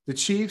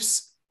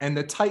Chiefs and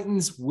the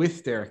Titans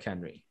with Derrick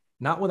Henry,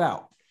 not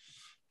without.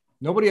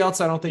 Nobody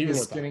else, I don't think,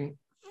 is getting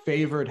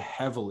favored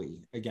heavily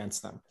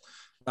against them.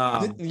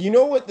 You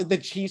know what? The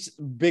Chiefs'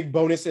 big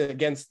bonus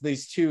against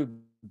these two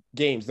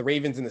games, the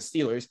Ravens and the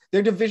Steelers,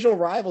 they're divisional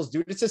rivals,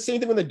 dude. It's the same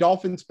thing when the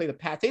Dolphins play the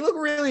Pats. They look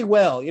really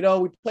well.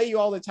 We play you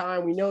all the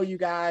time. We know you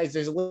guys.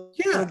 There's a little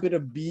bit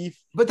of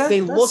beef, but they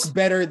look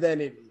better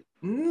than it.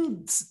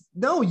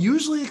 No,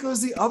 usually it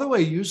goes the other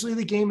way. Usually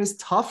the game is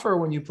tougher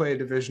when you play a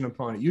division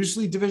opponent.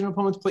 Usually division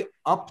opponents play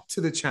up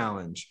to the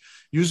challenge.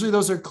 Usually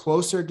those are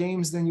closer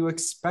games than you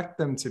expect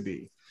them to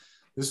be.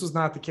 This was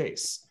not the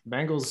case.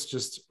 Bengals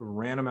just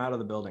ran them out of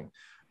the building.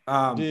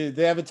 Do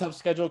they have a tough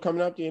schedule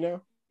coming up? Do you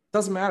know?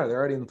 Doesn't matter. They're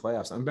already in the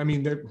playoffs. I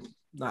mean,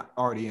 not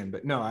already in,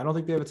 but no, I don't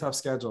think they have a tough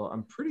schedule.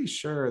 I'm pretty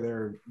sure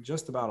they're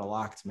just about a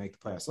lock to make the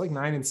playoffs. Like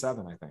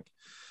 9-7, I think.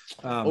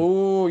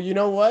 Oh, you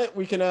know what?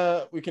 We can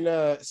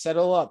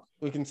settle up.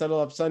 We can settle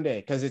up Sunday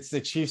because it's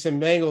the Chiefs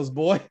and Bengals,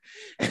 boy.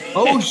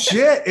 Oh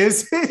shit,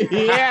 is it?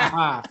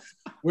 Yeah.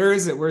 Where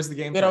is it? Where's the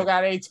game? They don't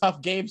got any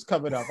tough games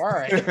coming up. All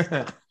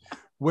right.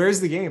 Where's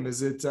the game?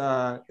 Is it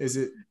at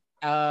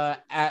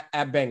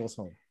Bengals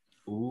home?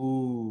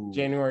 Ooh.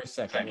 January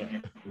 2nd. Yeah.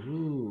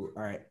 Ooh.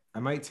 All right. I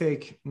might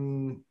take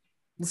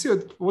let's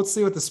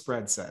see what the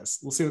spread says.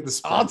 We'll see what the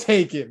spread I'll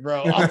take it,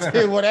 bro. I'll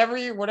take whatever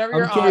your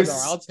odds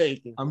are. I'll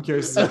take it. I'm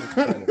curious.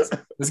 This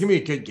is gonna be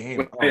a good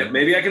game. Wait,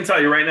 maybe I can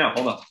tell you right now.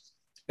 Hold on.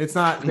 It's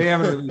not. They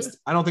haven't released.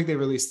 I don't think they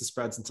released the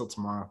spreads until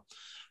tomorrow.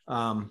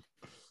 And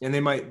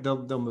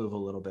they'll move a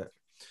little bit.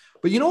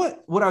 But you know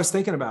what I was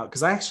thinking about,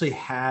 because I actually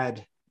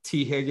had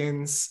T.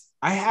 Higgins.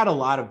 I had a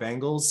lot of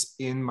Bengals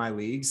in my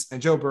leagues,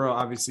 and Joe Burrow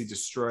obviously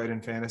destroyed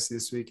in fantasy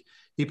this week.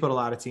 He put a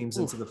lot of teams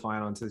into the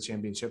final, into the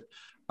championship.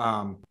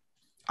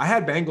 I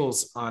had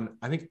Bengals on,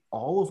 I think,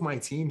 all of my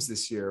teams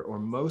this year, or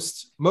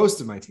most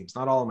of my teams,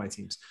 not all of my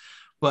teams,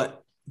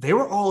 but they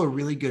were all a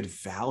really good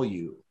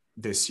value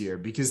this year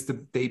because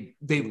they've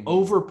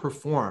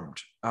overperformed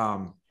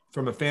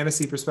from a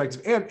fantasy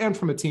perspective and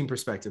from a team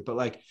perspective. But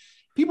like,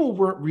 people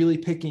weren't really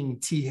picking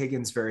T.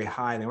 Higgins very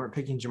high. They weren't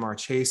picking Jamar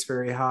Chase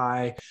very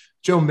high.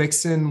 Joe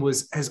Mixon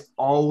has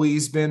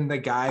always been the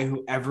guy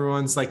who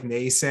everyone's like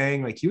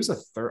naysaying. Like, he was a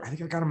third. I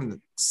think I got him in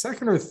the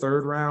second or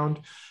third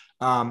round.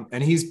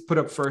 And he's put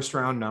up first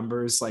round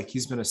numbers. Like,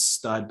 he's been a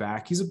stud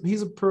back. He's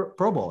a pro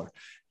bowler.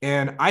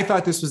 And I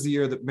thought this was the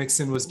year that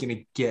Mixon was going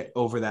to get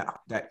over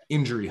that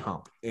injury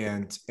hump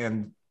and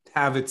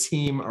have a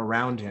team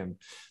around him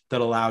that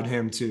allowed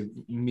him to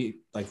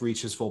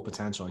reach his full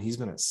potential. And he's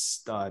been a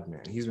stud,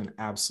 man. He's been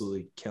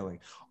absolutely killing.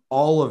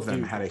 All of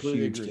them had a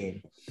huge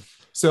game.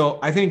 So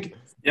I think,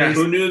 yeah,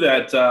 who knew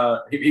that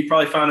he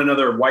probably found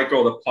another white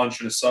girl to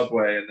punch in a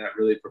subway, and that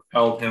really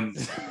propelled him to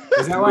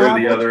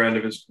the other end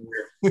of his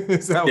career.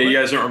 You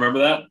guys don't remember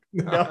that?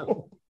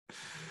 No.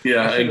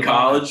 Yeah, in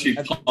college, he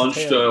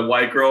punched a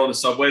white girl in a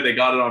subway. They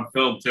got it on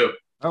film too.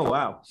 Oh,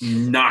 wow.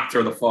 Knocked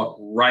her the fuck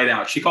right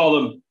out. She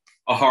called him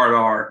a hard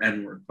R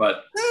N-word,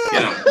 but you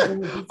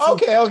know.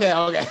 Okay. You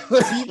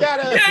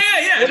gotta.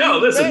 Yeah. No,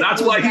 listen,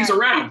 that's why he's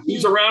around.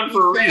 He's around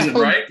for a reason,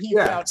 right?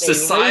 Yeah.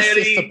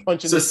 Society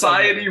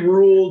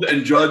ruled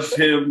and judged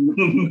him.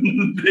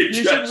 You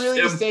should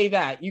really say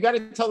that. You got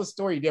to tell the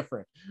story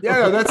different. Yeah,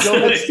 no, that's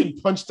Joe Mixon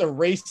punched a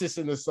racist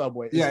in the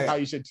subway. Yeah, how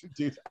you should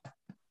do that.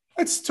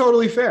 That's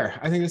totally fair.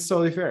 I think it's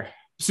totally fair.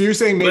 So you're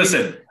saying maybe.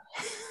 Listen.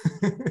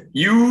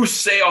 You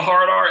say a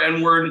hard R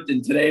N-word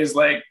in today's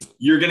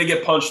you're going to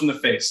get punched in the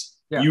face.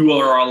 Yeah. You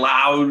are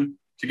allowed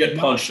to get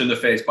punched in the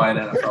face by an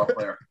NFL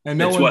player.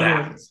 And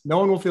happens. No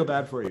one will feel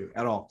bad for you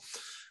at all.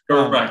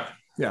 Correct.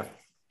 Yeah.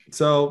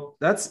 So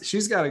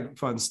she's got a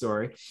fun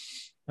story.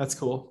 That's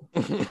cool.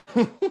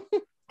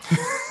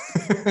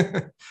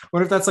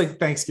 What if that's like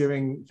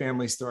Thanksgiving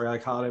family story,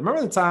 like holiday?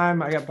 Remember the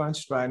time I got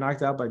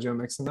knocked out by Joe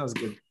Mixon? That was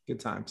good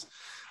times.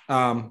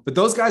 But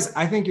those guys,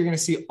 I think you're going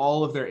to see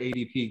all of their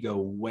ADP go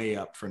way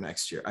up for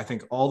next year. I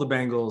think all the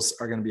Bengals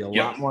are going to be a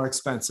lot more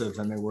expensive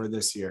than they were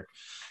this year,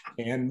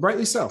 and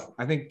rightly so.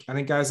 I think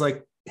guys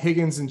like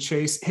Higgins and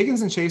Chase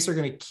are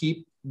going to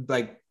keep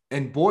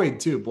and Boyd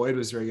too. Boyd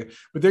was very good,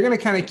 but they're going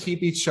to kind of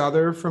keep each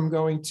other from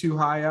going too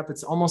high up.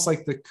 It's almost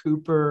like the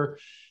Cooper.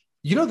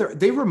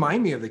 They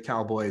remind me of the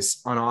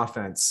Cowboys on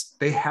offense.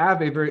 They have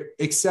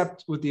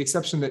with the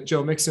exception that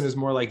Joe Mixon is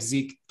more like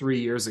Zeke 3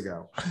 years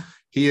ago.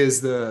 He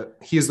is the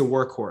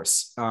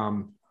workhorse,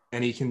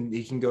 and he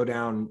can go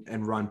down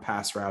and run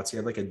pass routes. He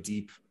had like a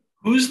deep.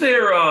 Who's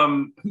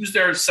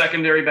their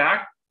secondary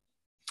back?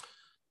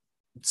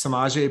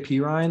 Samaje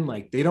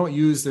Perine. They don't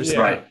use their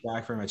secondary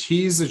back very much.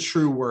 He's a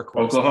true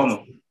workhorse.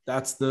 Oklahoma.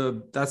 That's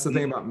the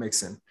thing about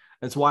Mixon.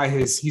 That's why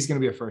he's going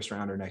to be a first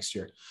rounder next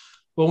year.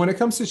 But when it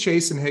comes to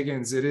Chase and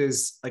Higgins, it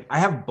is I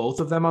have both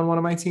of them on one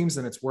of my teams,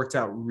 and it's worked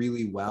out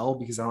really well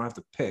because I don't have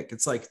to pick.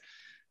 It's like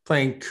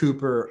playing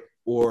Cooper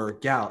or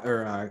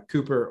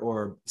Cooper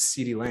or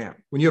CeeDee Lamb.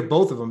 When you have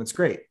both of them, it's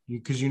great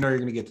because you're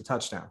going to get the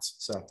touchdowns.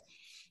 So,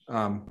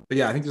 but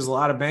yeah, I think there's a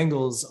lot of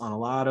Bengals on a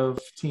lot of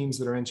teams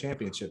that are in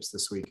championships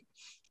this week.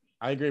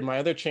 I agree. My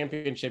other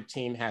championship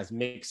team has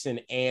Mixon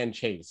and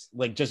Chase,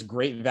 just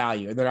great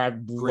value. And then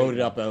I've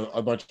loaded up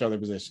a bunch of other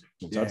positions.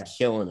 So I'm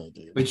killing it,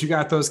 dude. But you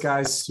got those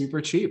guys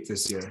super cheap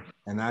this year.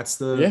 And that's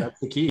the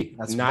key.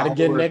 That's not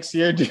again next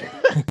year, dude.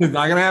 It's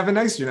not going to happen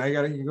next year. Now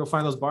you can go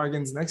find those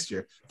bargains next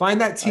year. Find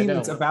that team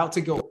that's about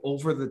to go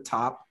over the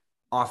top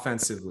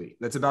offensively.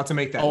 That's about to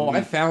make that. Oh, leap.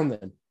 I found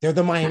them. They're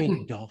the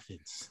Miami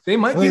Dolphins. They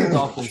might be the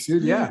Dolphins,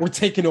 dude. Yeah. We're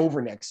taking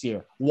over next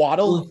year.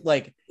 Waddle,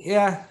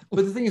 yeah.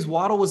 But the thing is,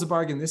 Waddle was a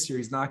bargain this year.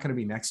 He's not going to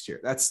be next year.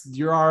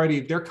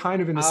 They're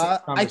kind of in the same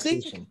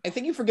conversation. I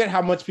think you forget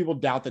how much people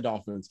doubt the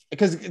Dolphins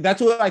because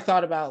that's what I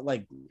thought about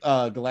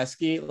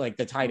Gillespie,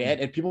 the tight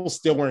end, and people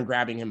still weren't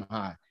grabbing him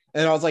high.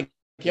 And I was like,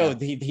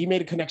 he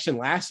made a connection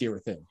last year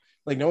with him.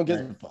 No one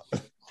gives a fuck.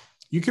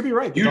 You could be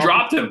right. You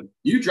dropped him.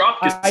 You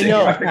dropped Gesicki. I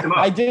know. I picked him up.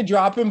 I did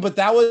drop him, but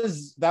that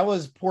was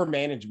poor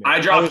management. I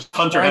dropped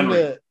Hunter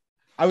Henry.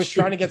 I was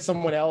trying to get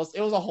someone else.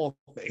 It was a whole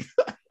thing.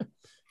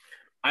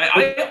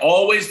 I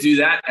always do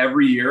that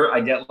every year.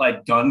 I get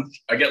like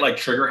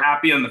trigger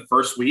happy on the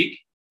first week,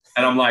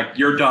 and I'm like,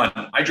 you're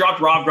done. I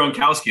dropped Rob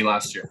Gronkowski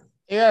last year.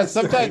 Yeah,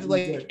 sometimes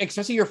like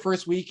especially your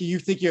first week, you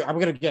think I'm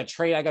gonna get a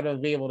trade. I gotta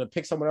be able to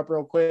pick someone up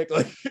real quick.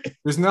 Like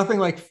there's nothing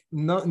like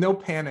no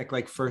panic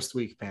like first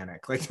week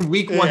panic. Like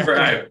week one,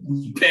 right?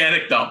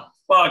 Panic though.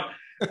 Fuck.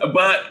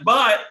 But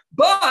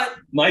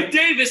Mike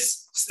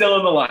Davis still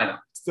in the lineup.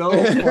 Still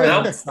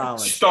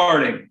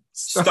starting.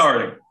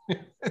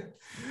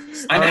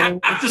 I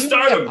have to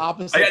start him.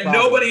 I got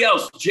nobody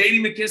else.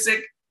 J.D.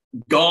 McKissick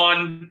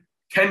gone.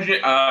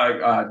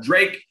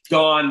 Drake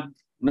gone.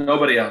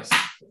 Nobody else.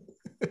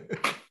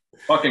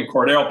 Fucking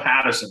Cordell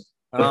Patterson,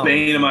 the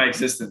bane of my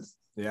existence.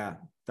 Yeah,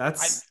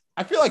 that's.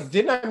 I feel like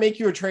didn't I make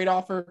you a trade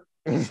offer?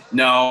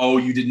 No,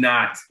 you did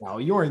not. No,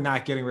 you are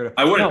not getting rid of.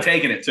 I would have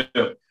taken it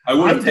too. I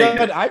would have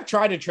taken it. I've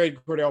tried to trade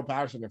Cordell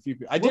Patterson a few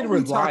people. I did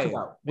reply,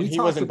 and he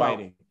wasn't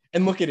biting.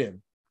 And look at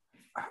him.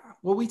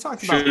 Well, we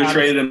talked about. Should have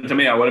traded him to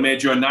me. I would have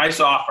made you a nice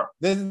offer.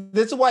 This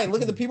is why.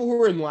 Look at the people who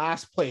were in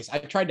last place. I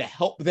tried to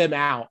help them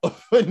out.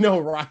 No,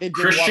 Ryan.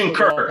 Christian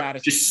Kirk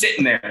just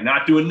sitting there,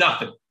 not doing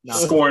nothing,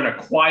 scoring a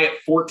quiet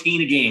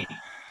 14 a game.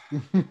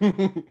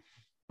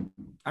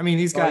 I mean,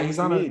 he's got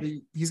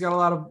a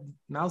lot of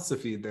mouths to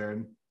feed there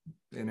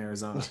in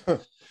Arizona.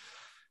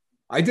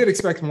 I did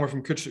expect more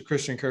from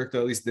Christian Kirk,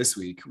 though, at least this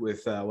week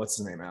with what's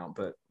his name out,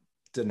 but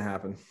didn't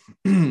happen.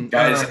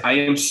 Guys, I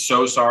am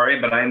so sorry,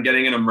 but I am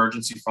getting an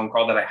emergency phone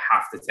call that I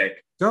have to take.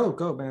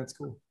 Go, man. It's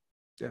cool.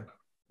 Yeah.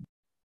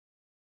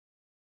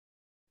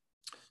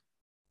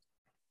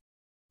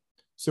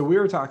 So we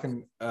were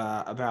talking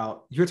about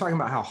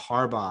how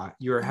Harbaugh,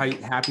 you were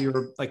happy you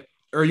were like,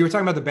 or you were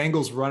talking about the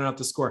Bengals running up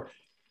the score.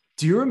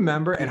 Do you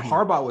remember? And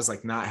Harbaugh was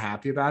like not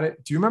happy about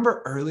it. Do you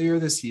remember earlier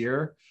this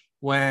year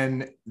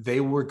when they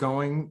were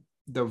going?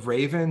 The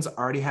Ravens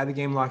already had the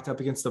game locked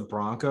up against the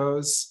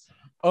Broncos.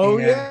 Oh,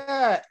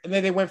 yeah. And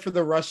then they went for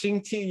the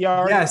rushing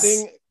yard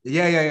thing.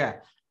 Yeah.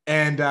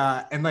 And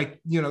like,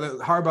 you know,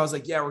 Harbaugh was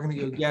like, yeah, we're going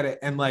to go get it.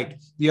 And like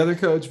the other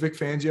coach, Vic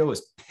Fangio,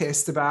 was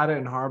pissed about it.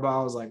 And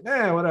Harbaugh was like,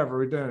 whatever,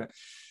 we're doing it.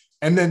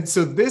 And then,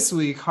 so this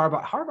week,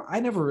 Harbaugh, I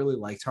never really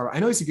liked Harbaugh. I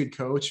know he's a good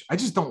coach. I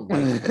just don't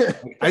like him.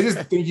 I just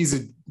think he's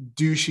a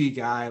douchey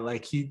guy.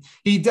 Like he's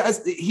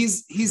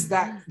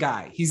that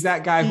guy. He's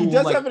that guy who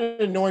does have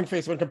an annoying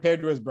face when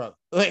compared to his brother.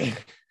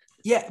 Like,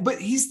 yeah, but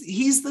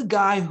he's the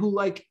guy who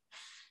like,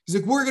 he's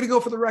like, we're going to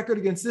go for the record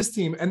against this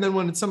team. And then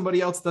when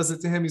somebody else does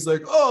it to him, he's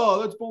like, oh,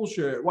 that's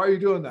bullshit. Why are you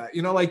doing that?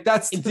 You know, like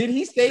that's. Did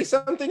he say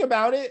something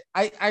about it?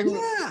 I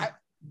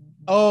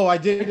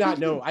did not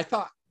know.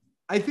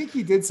 I think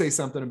he did say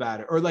something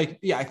about it, or like,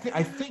 yeah, I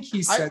think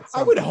he said something.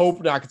 I would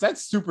hope not, because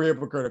that's super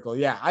hypocritical.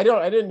 Yeah, I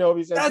didn't know if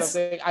he said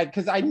something.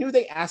 Because I knew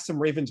they asked some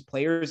Ravens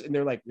players, and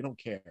they're like, we don't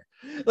care.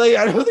 Like,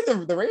 I don't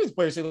think the Ravens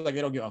players seem like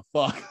they don't give a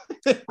fuck.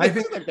 I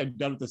think like they're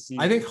done with the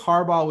season. I think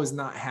Harbaugh was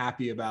not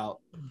happy about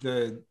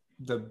the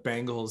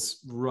Bengals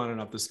running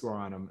up the score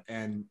on him,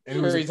 and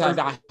he's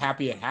not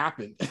happy it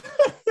happened.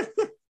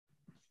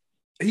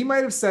 He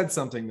might have said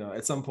something though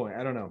at some point.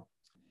 I don't know.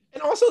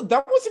 And also,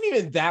 that wasn't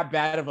even that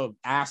bad of an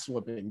ass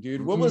whooping,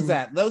 dude. What was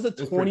that? That was a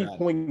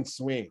 20-point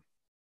swing.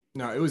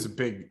 No, it was a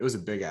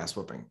big ass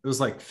whooping. It was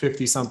like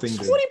 50 something.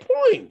 20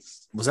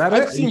 points. Was that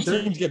I've seen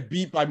teams get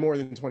beat by more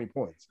than 20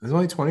 points. It was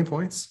only 20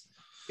 points.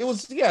 It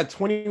was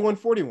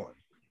 21-41.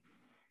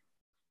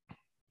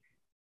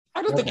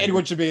 I don't think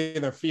anyone should be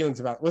in their feelings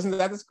about it. Wasn't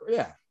that the score?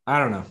 Yeah. I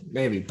don't know,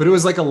 maybe, but it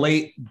was like a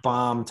late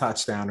bomb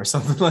touchdown or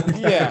something like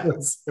that. Yeah.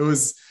 It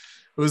was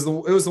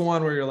the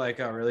one where you're like,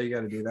 oh, really? You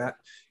got to do that.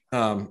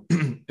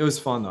 It was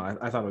fun though.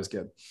 I thought it was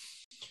good.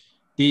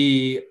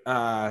 The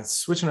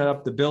switching it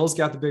up, the Bills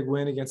got the big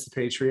win against the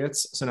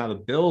Patriots. So now the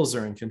Bills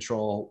are in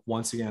control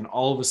once again,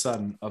 all of a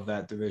sudden, of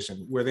that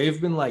division where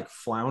they've been like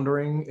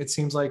floundering, it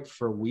seems like,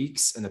 for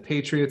weeks, and the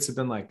Patriots have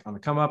been like on the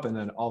come up, and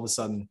then all of a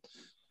sudden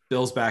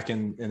Bills back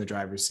in the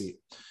driver's seat.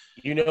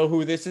 You know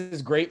who this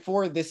is great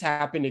for? This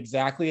happened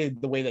exactly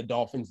the way the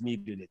Dolphins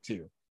needed it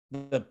to.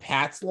 The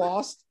Pats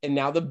lost, and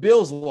now the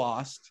Bills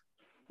lost.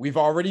 We've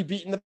already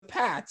beaten the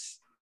Pats.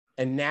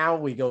 And now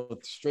we go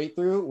straight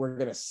through. We're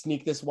going to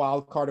sneak this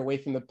wild card away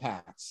from the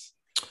Pats.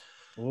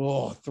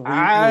 Oh,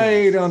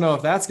 I don't know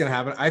if that's going to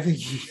happen. I think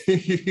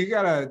you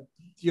got to,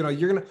 you're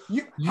going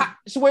to.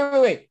 So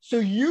wait. So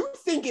you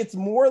think it's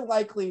more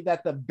likely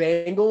that the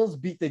Bengals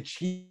beat the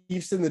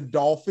Chiefs and the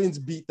Dolphins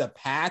beat the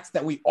Pats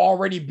that we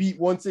already beat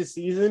once this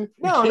season?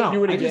 No.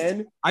 Do it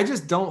again? I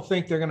just don't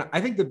think they're going to. I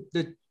think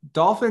the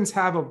Dolphins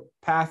have a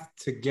path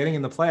to getting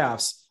in the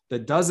playoffs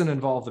that doesn't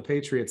involve the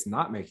Patriots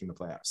not making the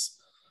playoffs.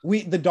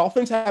 The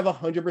Dolphins have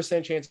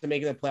 100% chance to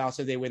make the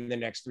playoffs if they win the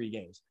next 3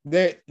 games.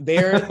 It's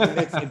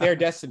their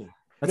destiny.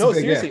 No,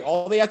 seriously,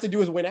 all they have to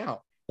do is win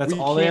out. That's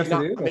all they have to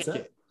do. That's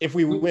it. If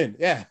we win,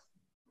 yeah.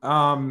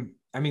 I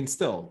mean,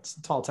 still, it's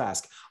a tall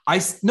task.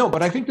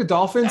 But I think the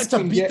Dolphins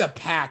to beat the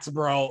Pats,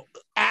 bro.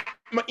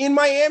 in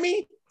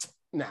Miami?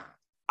 Nah.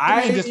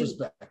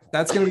 Disrespect.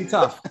 That's going to be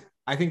tough.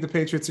 I think the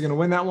Patriots are going to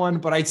win that one,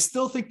 but I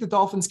still think the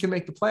Dolphins can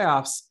make the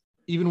playoffs,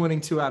 even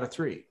winning 2 out of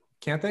 3.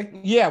 Can't they?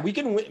 Yeah, we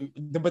can win,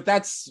 but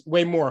that's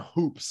way more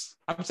hoops.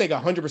 I'm saying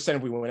 100%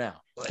 if we win out.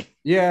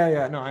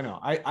 Yeah. No, I know.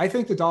 I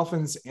think the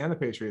Dolphins and the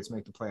Patriots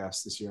make the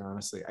playoffs this year,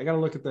 honestly. I got to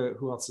look at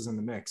who else is in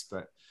the mix,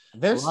 but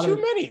there's too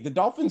many. The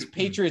Dolphins,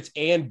 Patriots,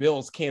 and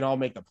Bills can't all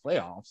make the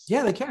playoffs.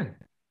 Yeah, they can.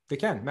 They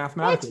can.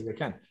 Mathematically, they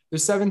can.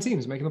 There's 7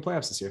 teams making the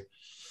playoffs this year.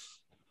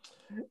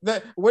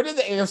 Where did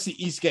the AFC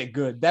East get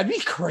good? That'd be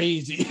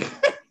crazy.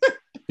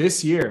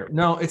 This year.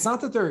 No, it's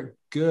not that they're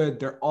good.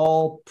 They're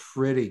all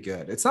pretty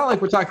good. It's not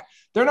like we're talking.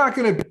 They're not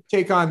going to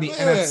take on the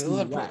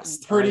NFC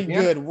West. Pretty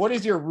good. What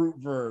is your root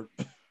verb?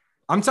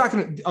 I'm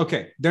talking.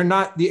 Okay, they're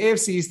not. The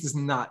AFC East is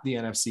not the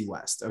NFC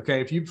West.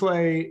 Okay, if you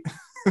play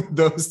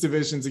those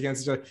divisions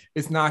against each other,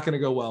 it's not going to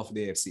go well for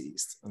the AFC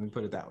East. Let me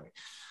put it that way.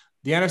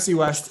 The NFC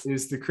West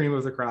is the cream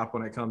of the crop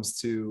when it comes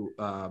to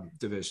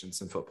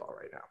divisions in football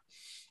right now.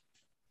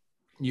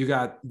 You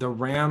got the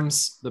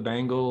Rams, the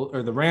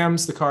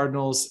Rams, the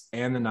Cardinals,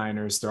 and the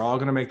Niners. They're all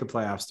going to make the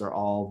playoffs. They're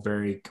all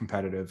very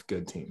competitive,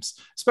 good teams,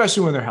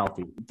 especially when they're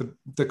healthy.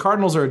 The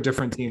Cardinals are a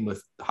different team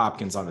with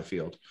Hopkins on the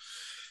field.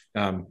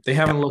 They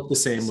haven't looked the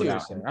same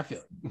without him. I feel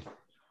it.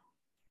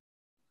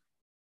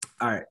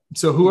 All right.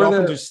 So who are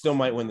Dolphins still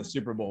might win the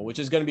Super Bowl, which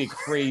is going to be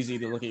crazy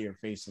to look at your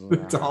face. The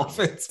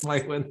Dolphins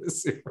might win the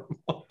Super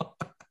Bowl.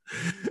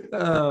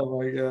 Oh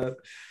my God.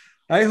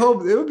 I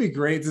hope it would be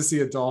great to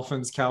see a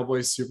Dolphins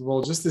Cowboys Super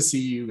Bowl just to see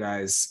you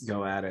guys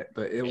go at it,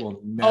 but it will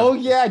never. Oh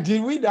yeah,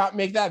 did we not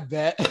make that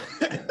bet?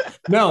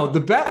 No, the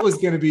bet was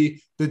going to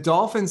be the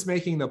Dolphins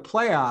making the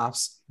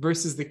playoffs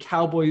versus the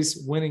Cowboys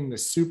winning the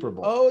Super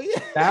Bowl. Oh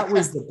yeah, that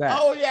was the bet.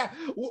 Oh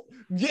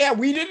yeah,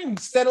 we didn't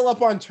settle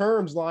up on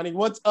terms, Lonnie.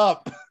 What's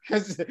up?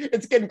 Because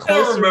it's getting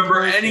closer. I don't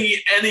remember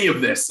any of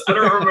this. I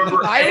don't remember.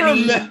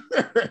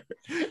 Remember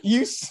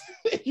you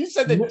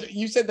said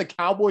the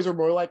Cowboys are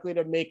more likely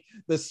to make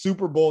the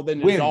Super Bowl than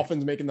the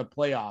Dolphins making the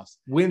playoffs.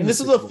 And this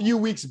was a few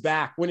weeks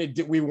back when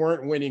we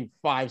weren't winning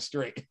 5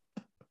 straight.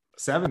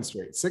 7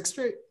 straight, 6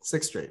 straight.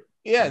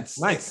 Yeah, it's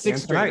nice.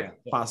 6 straight. Tonight,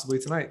 possibly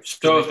tonight.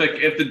 So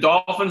if the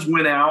Dolphins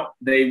win out,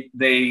 they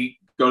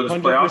go to the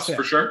playoffs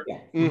for sure. Yeah,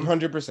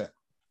 100%.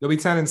 They'll be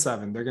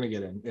 10-7. They're going to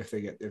get in if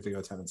they go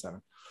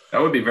 10-7.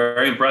 That would be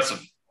very impressive.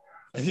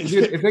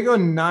 If they go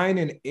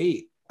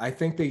 9-8, I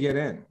think they get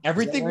in.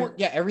 Everything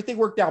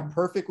worked out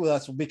perfect with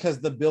us because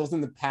the Bills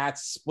and the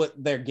Pats split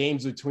their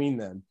games between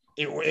them.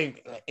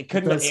 It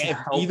couldn't have, if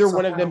either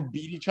one of them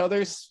beat each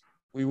other's,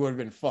 we would have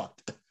been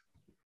fucked.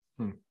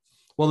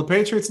 Well, the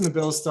Patriots and the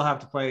Bills still have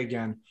to play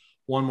again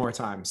one more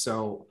time.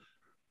 So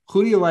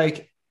who do you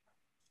like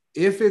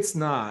if it's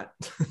not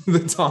the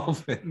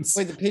Dolphins?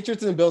 Wait, the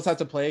Patriots and the Bills have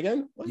to play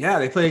again? What? Yeah,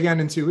 they play again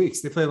in 2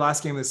 weeks. They play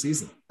last game of the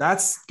season.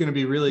 That's going to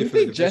be really fun.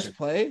 They just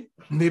play?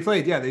 They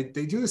played. Yeah, they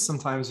do this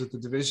sometimes with the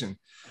division,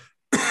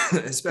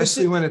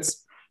 especially when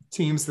it's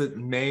teams that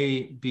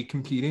may be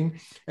competing.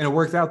 And it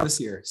worked out this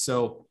year.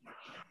 So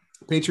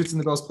Patriots and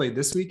the Bills played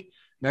this week.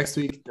 Next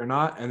week, they're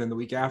not. And then the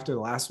week after, the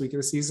last week of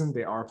the season,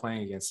 they are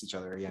playing against each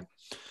other again.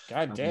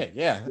 God dang.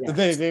 Yeah.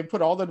 They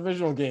put all the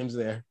divisional games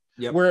there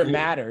where it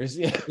matters.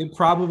 Yeah. It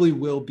probably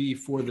will be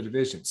for the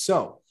division.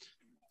 So,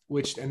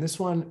 and this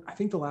one, I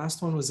think the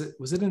last one, was it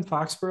in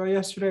Foxborough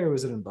yesterday or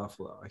was it in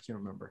Buffalo? I can't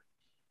remember.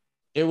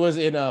 It was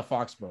in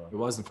Foxborough. It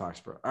was in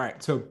Foxborough. All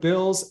right. So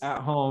Bills at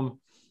home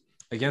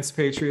against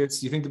the Patriots.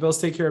 Do you think the Bills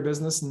take care of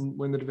business and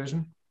win the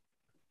division?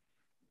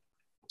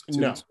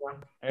 No.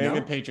 I think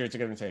the Patriots are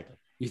going to take it.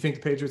 You think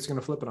the Patriots are going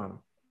to flip it on them?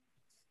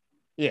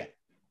 Yeah.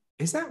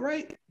 Is that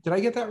right? Did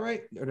I get that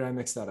right? Or did I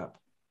mix that up?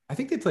 I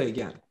think they play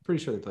again.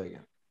 Pretty sure they play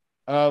again.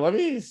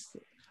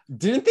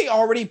 Didn't they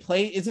already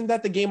play? Isn't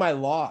that the game I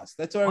lost?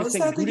 That's what I was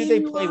thinking. Who did they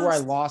play where I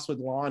lost with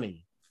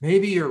Lonnie?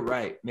 Maybe you're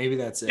right. Maybe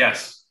that's it.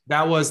 Yes.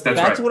 That's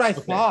right. What I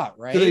thought,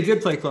 right? So they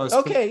did play close.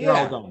 Okay, they're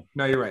all done.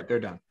 No, you're right. They're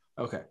done.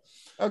 Okay.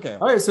 All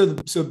right.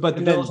 But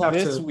the Bills have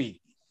this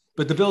week.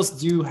 But the Bills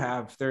do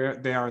have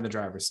they are in the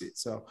driver's seat.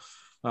 So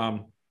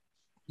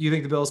you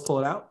think the Bills pull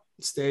it out?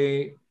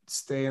 Stay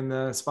in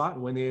the spot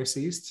and win the AFC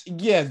East?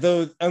 Yeah,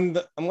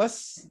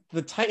 unless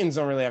the Titans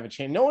don't really have a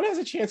chance. No one has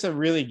a chance of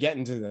really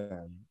getting to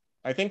them.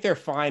 I think they're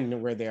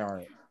fine where they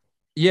are.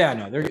 Yeah,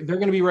 no, they're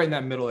going to be right in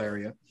that middle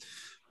area.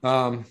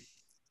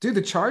 Dude,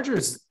 the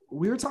Chargers,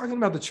 we were talking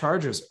about the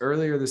Chargers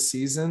earlier this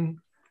season.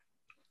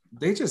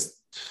 They just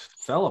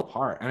fell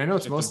apart. And I know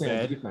it's mostly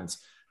on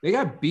defense. They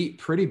got beat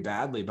pretty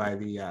badly by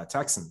the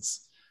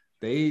Texans.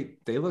 They're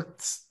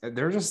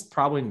just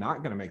probably not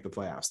going to make the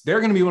playoffs. They're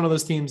going to be one of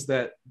those teams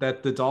that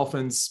the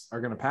Dolphins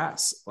are going to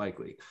pass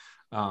likely.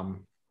 I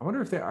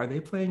wonder if are they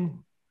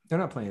playing? They're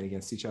not playing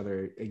against each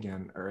other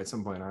again or at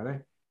some point, are they?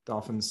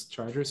 Dolphins,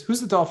 Chargers.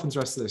 Who's the Dolphins'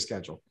 rest of their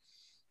schedule?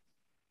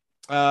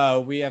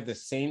 We have the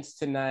Saints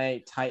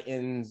tonight,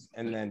 Titans,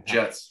 and then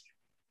Jets.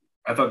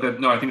 I think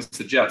it's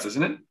the Jets,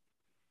 isn't it?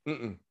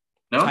 Mm-mm.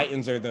 No,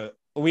 Titans are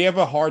we have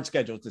a hard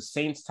schedule. It's the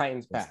Saints,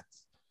 Titans,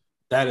 Pats.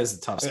 That is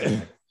a tough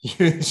schedule.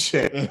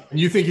 Shit. And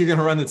you think you're going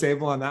to run the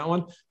table on that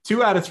one?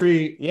 2 out of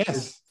 3. Yes.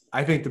 Is,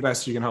 I think, the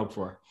best you can hope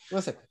for.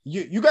 Listen,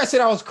 you guys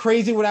said I was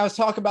crazy when I was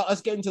talking about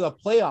us getting to the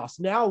playoffs.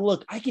 Now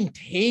look, I can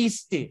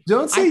taste it.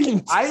 Don't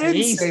say I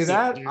didn't say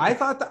that. Dude. I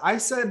thought that I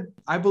said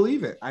I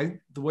believe it.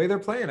 The way they're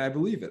playing, I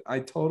believe it. I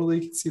totally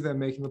can see them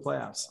making the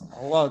playoffs.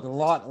 Look, a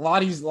lot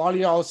of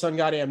y'all all of a sudden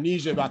got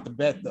amnesia about the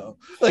bet though.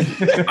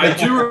 I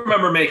do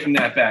remember making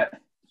that bet.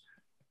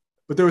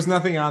 But there was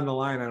nothing on the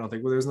line, I don't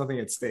think. Well, there was nothing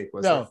at stake,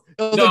 was there?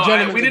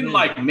 No, we didn't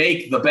like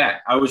make the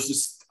bet. I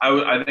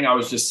think I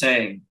was just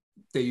saying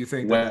that you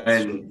think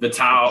when the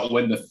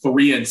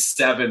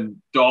 3-7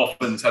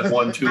 Dolphins had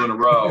won 2 in a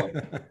row,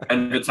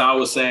 and Vital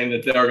was saying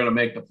that they're going to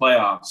make the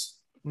playoffs.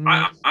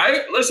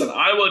 I listen.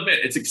 I will admit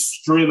it's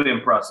extremely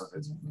impressive.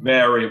 It's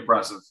very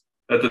impressive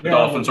that the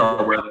Dolphins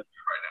are where they're right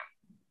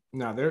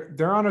now. No,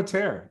 they're on a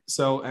tear.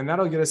 So, and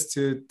that'll get us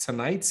to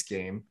tonight's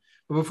game.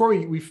 But before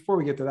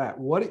we get to that,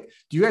 what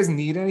do you guys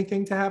need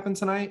anything to happen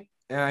tonight?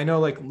 And I know,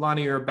 like,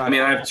 Lonnie, you're about. I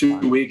mean, I have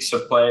 2 weeks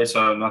of play,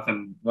 so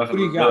nothing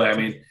really. I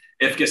mean,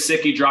 if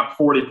Gesicki dropped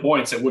 40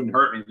 points, it wouldn't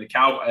hurt me.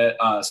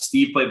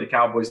 Steve played the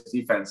Cowboys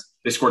defense.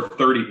 They scored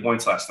 30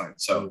 points last night,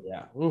 so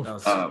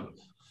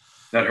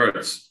that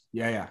hurts.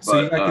 Yeah.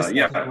 So but,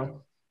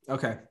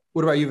 Okay.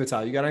 What about you,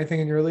 Vital? You got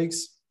anything in your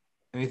leagues?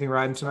 Anything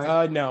riding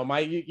tonight? No.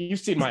 You've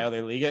seen my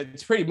other league.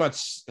 It's pretty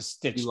much a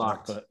stitch. You're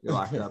locked up.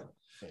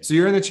 So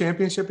you're in the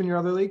championship in your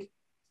other league?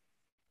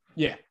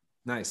 Yeah.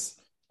 Nice.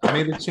 I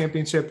made the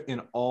championship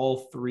in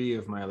all 3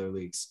 of my other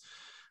leagues.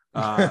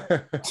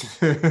 I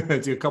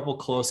do a couple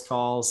close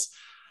calls.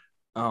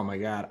 Oh my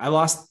God. I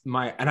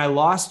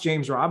lost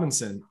James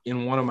Robinson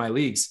in one of my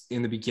leagues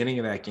in the beginning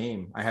of that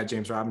game. I had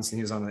James Robinson.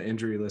 He was on the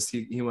injury list.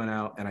 He went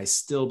out, and I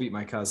still beat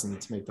my cousin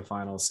to make the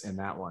finals in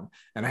that one.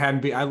 And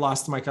I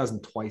lost to my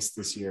cousin twice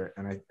this year,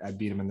 and I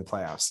beat him in the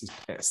playoffs. He's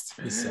pissed.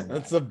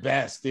 That's the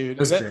best, dude.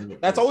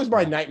 That's always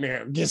my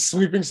nightmare. Just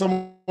sweeping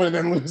someone and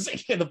then losing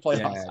in the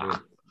playoffs. Yeah,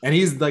 and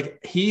he's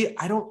like,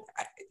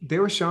 they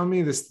were showing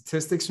me the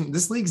statistics from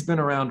this league's been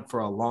around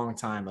for a long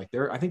time. Like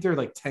I think they're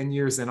like 10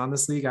 years in on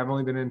this league. I've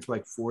only been in for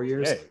like 4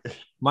 years. Hey.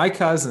 My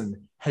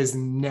cousin has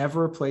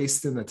never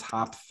placed in the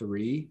top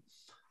 3.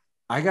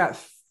 I've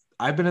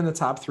been in the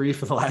top 3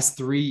 for the last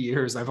 3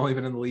 years. I've only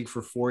been in the league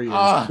for 4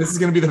 years. This is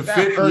going to be the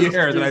 5th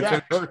year that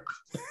I've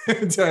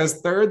been. So I was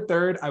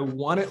third. I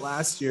won it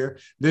last year.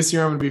 This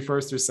year I'm going to be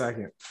 1st or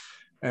 2nd.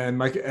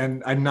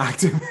 And I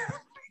knocked him out.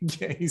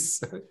 Yeah,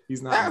 he's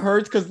not. That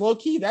hurts because low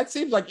key, that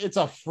seems like it's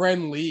a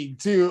friend league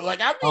too.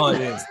 Like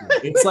it is.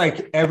 It's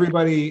like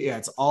everybody. Yeah,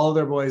 it's all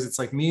their boys. It's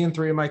like me and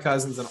 3 of my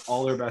cousins and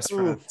all their best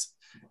friends.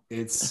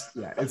 It's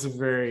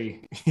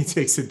he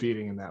takes a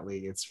beating in that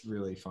league. It's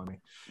really funny.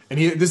 And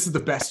this is the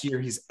best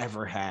year he's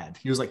ever had.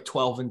 He was like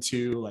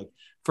 12-2, like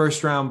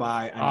first round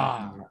bye.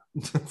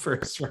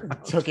 First round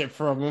took it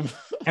from him.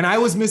 And I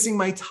was missing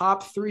my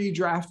top 3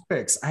 draft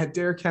picks. I had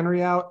Derrick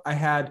Henry out. I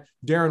had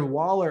Darren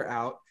Waller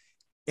out.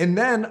 And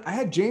then I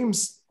had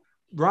James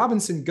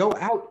Robinson go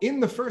out in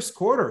the first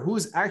quarter, who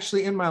was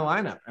actually in my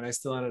lineup. And I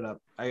still ended up,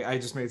 I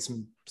just made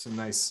some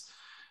nice,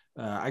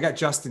 I got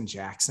Justin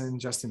Jackson.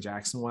 Justin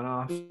Jackson went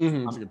off.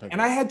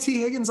 And I had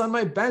T. Higgins on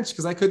my bench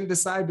because I couldn't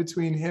decide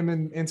between him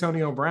and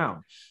Antonio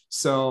Brown.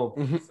 So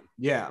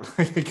yeah,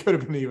 it could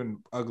have been even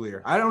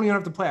uglier. I don't even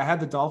have to play. I had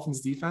the Dolphins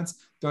defense.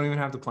 Don't even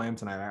have to play him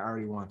tonight. I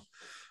already won.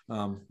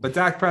 But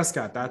Dak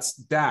Prescott, that's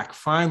Dak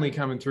finally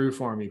coming through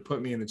for me,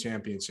 put me in the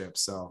championship.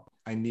 So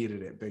I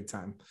needed it big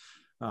time.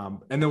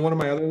 And then one of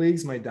my other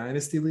leagues, my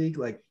dynasty league,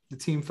 like the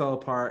team fell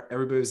apart.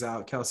 Everybody was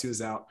out. Kelsey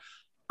was out.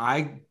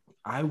 I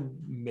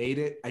made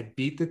it. I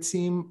beat the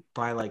team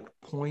by like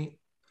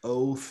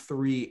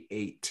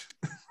 0.038.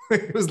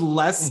 It was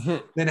less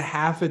than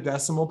half a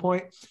decimal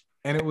point.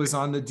 And it was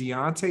on the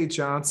Deontay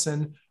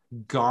Johnson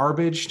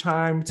garbage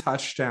time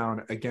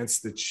touchdown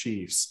against the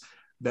Chiefs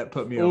that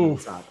put me over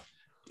the top.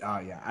 Oh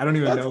yeah, I don't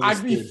even know.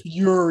 I'd be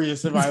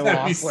furious if I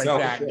lost like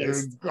that,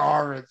 dude.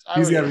 Garbage.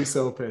 He's gotta be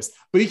so pissed,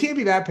 but he can't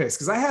be that pissed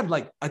because I had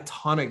like a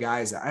ton of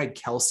guys. I had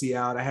Kelsey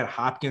out, I had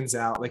Hopkins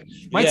out. Like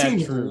my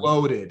team's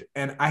loaded,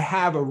 and I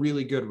have a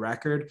really good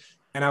record,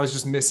 and I was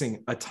just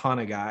missing a ton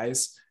of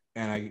guys.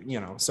 And I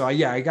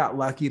got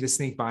lucky to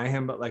sneak by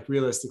him, but like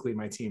realistically,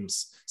 my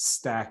team's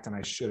stacked, and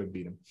I should have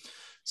beat him.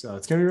 So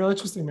it's gonna be real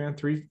interesting, man.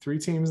 Three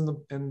teams in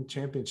the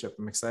championship.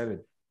 I'm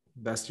excited.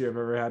 Best year I've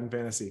ever had in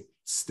fantasy.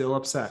 Still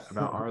upset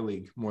about our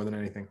league more than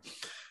anything.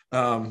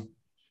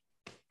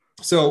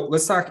 So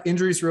let's talk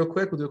injuries real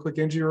quick. We'll do a quick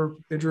injury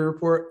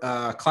report.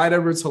 Clyde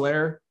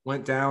Edwards-Helaire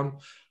went down.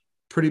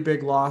 Pretty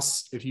big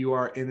loss if you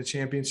are in the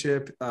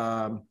championship.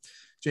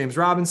 James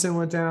Robinson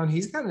went down.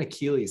 He's got an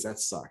Achilles. That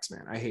sucks,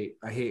 man. I hate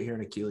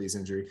hearing Achilles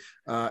injury.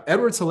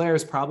 Edwards-Helaire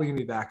is probably going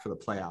to be back for the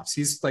playoffs.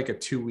 He's like a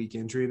 2-week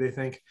injury, they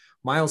think.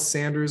 Miles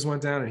Sanders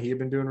went down, and he had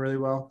been doing really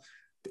well.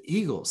 The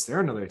Eagles, they're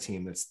another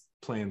team that's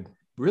playing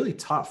really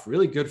tough,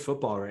 really good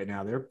football right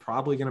now. They're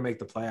probably going to make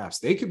the playoffs.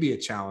 They could be a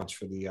challenge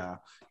for the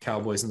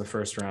Cowboys in the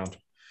first round.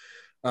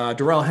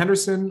 Darrell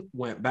Henderson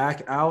went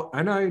back out.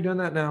 I know you're doing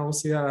that now. We'll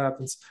see how it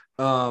happens.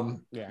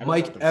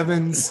 Mike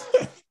Evans.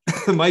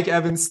 Mike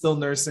Evans still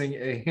nursing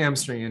a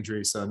hamstring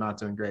injury, so not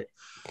doing great.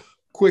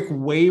 Quick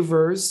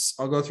waivers.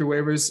 I'll go through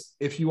waivers.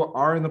 If you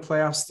are in the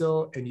playoffs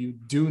still and you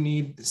do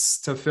need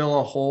to fill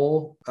a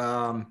hole,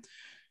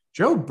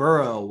 Joe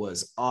Burrow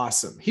was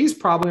awesome. He's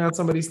probably on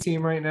somebody's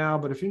team right now,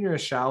 but if you're in a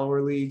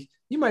shallower league,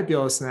 you might be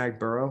able to snag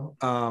Burrow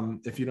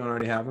if you don't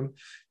already have him.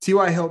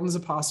 T.Y. Hilton's a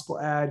possible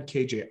add.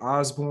 KJ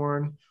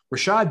Osborne.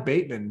 Rashad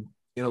Bateman,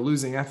 in a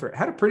losing effort,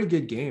 had a pretty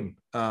good game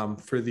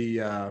for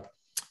the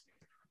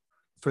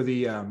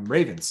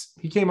Ravens.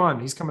 He came on.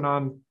 He's coming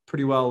on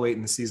pretty well late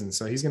in the season,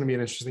 so he's going to be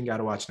an interesting guy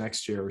to watch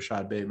next year,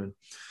 Rashad Bateman.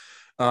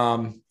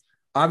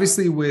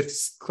 Obviously, with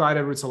Clyde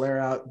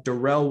Edwards-Helaire out,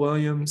 Darrell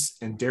Williams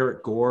and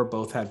Derek Gore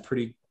both had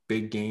pretty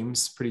big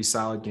games, pretty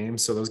solid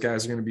games, so those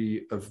guys are going to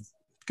be of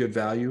good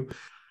value.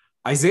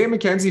 Isaiah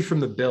McKenzie from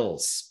the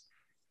Bills.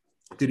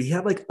 Dude, he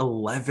had like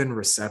 11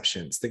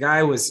 receptions. The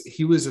guy was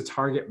a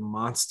target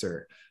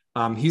monster.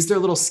 He's their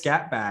little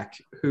scat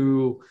back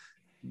who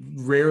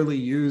rarely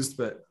used,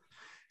 but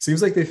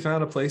seems like they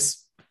found a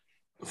place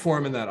for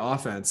him in that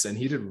offense, and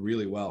he did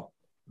really well.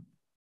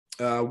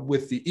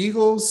 With the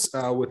Eagles,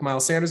 with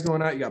Miles Sanders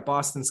going out, you got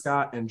Boston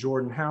Scott and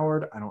Jordan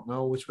Howard. I don't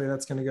know which way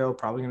that's going to go.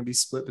 Probably going to be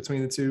split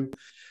between the two.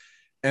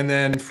 And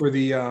then for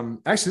the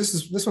actually,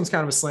 this one's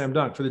kind of a slam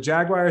dunk for the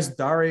Jaguars.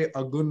 Dare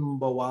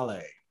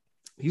Ogunbowale.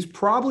 He's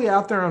probably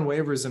out there on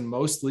waivers in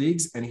most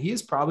leagues, and he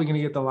is probably going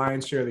to get the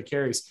lion's share of the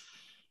carries.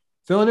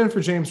 Filling in for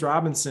James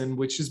Robinson,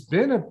 which has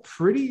been a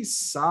pretty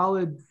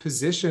solid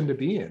position to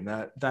be in.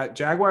 That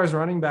Jaguars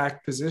running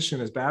back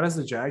position, as bad as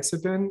the Jags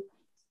have been,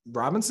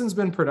 Robinson's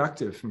been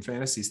productive from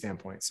fantasy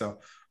standpoint. So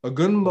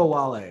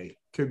Ogunbowale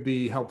could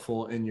be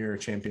helpful in your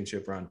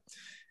championship run.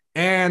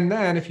 And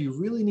then if you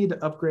really need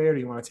to upgrade or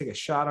you want to take a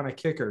shot on a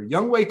kicker,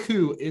 Younghoe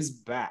Koo is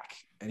back,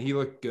 and he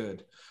looked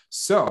good.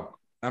 So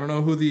I don't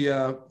know who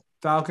the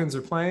Falcons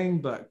are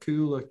playing, but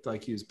Koo looked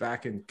like he was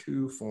back in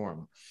Koo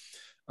form.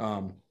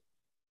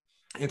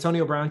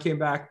 Antonio Brown came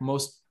back.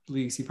 Most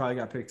leagues he probably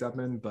got picked up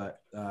in, but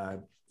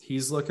he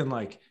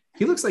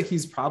looks like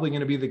he's probably going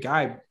to be the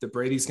guy that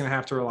Brady's going to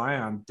have to rely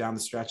on down the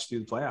stretch through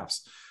the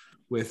playoffs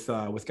with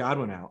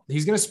Godwin out.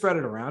 He's going to spread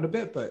it around a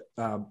bit, but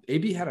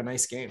AB had a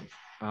nice game.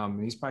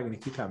 He's probably going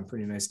to keep having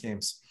pretty nice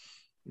games.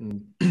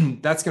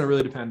 That's going to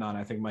really depend on,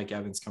 I think, Mike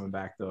Evans coming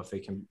back, though, if they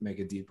can make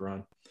a deep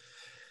run.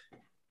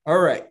 All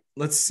right,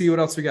 let's see what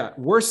else we got.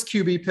 Worst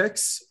QB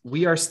picks.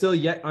 We are still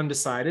yet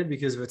undecided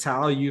because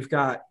Vital, you've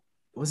got,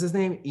 what's his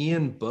name?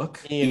 Ian Book.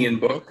 Ian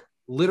Book.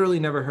 Literally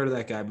never heard of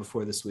that guy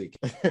before this week.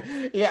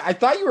 Yeah, I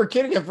thought you were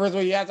kidding at first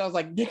when you asked. I was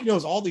like, Nick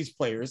knows all these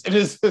players. It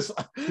is just...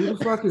 Who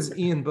the fuck is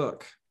Ian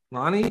Book?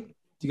 Lonnie, do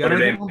you got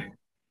anything?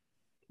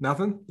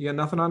 Nothing? You got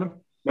nothing on him?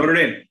 Notre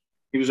Dame.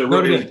 He was a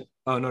rookie.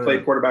 Oh, Notre Played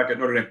Dame. quarterback at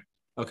Notre Dame.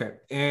 Okay.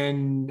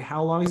 And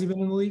how long has he been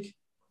in the league?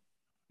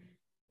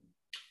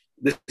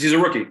 He's a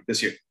rookie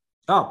this year.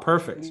 Oh,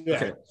 perfect. Yeah.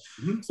 Okay.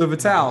 So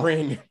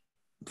Vital,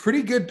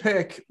 pretty good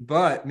pick,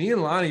 but me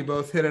and Lonnie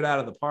both hit it out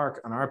of the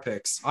park on our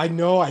picks. I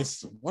know.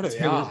 What are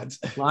the odds?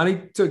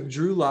 Lonnie took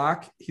Drew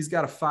Lock. He's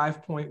got a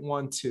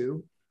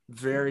 5.12.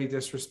 Very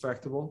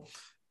disrespectable.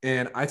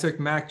 And I took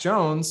Mac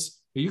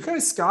Jones. You kind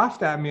of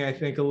scoffed at me, I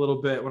think, a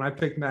little bit when I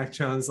picked Mac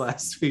Jones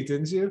last week,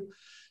 didn't you?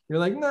 You're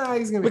like, nah,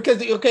 he's going to.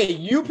 Because, okay,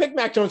 you picked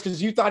Mac Jones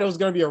because you thought it was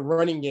going to be a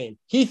running game.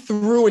 He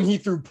threw and he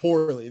threw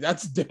poorly.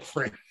 That's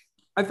different.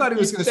 I thought he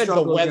was going to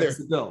struggle against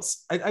the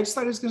Bills. I just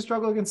thought he was going to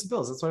struggle against the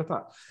Bills. That's what I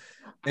thought.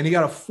 And he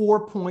got a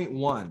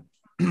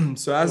 4.1.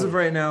 So as of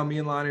right now, me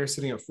and Lonnie are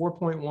sitting at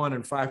 4.1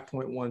 and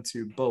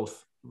 5.12,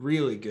 both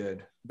really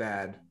good,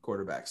 bad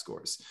quarterback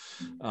scores.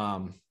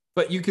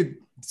 But you could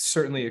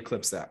certainly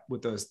eclipse that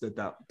with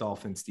that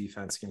Dolphins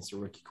defense against a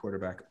rookie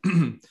quarterback.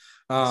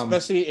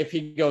 Especially if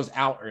he goes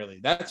out early.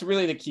 That's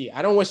really the key.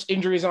 I don't wish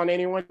injuries on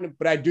anyone,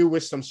 but I do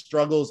wish some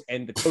struggles,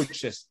 and the coach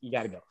just, you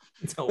got to go.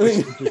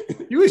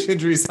 You wish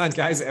injuries on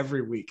guys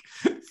every week.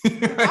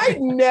 I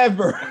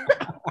never.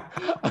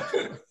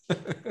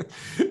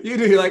 You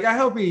do. Like, I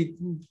hope he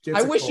gets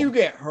I wish you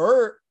get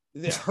hurt.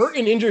 Hurt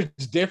and injured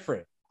is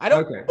different. I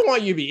don't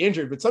want you to be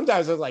injured, but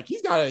sometimes I was like,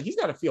 he's got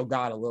to feel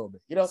God a little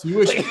bit, you know. So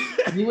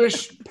you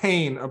wish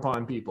pain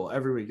upon people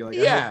every week. You're like,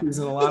 yeah, he's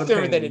in a lot of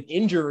different pain. than an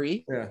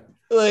injury. Yeah,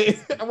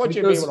 like I want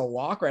you to be able to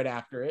walk right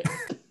after it.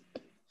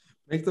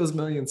 Make those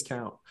millions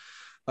count.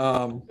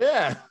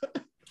 Yeah.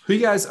 Who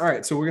you guys? All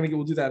right, so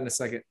we'll do that in a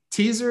second.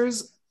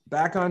 Teasers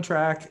back on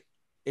track,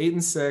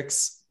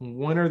 8-6,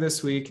 winner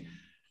this week.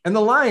 And the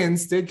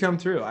Lions did come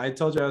through. I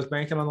told you I was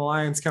banking on the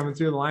Lions coming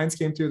through. The Lions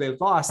came through. They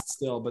lost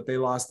still, but they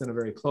lost in a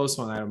very close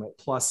one. I'm at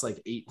plus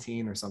like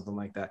 18 or something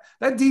like that.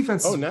 That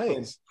defense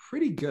is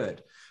pretty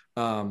good.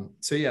 So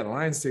yeah, the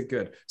Lions did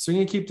good. So we're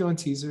going to keep doing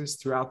teasers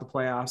throughout the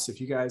playoffs.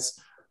 If you guys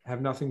have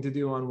nothing to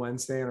do on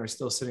Wednesday and are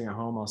still sitting at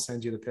home, I'll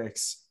send you the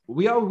picks.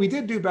 We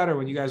did do better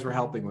when you guys were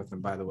helping with them,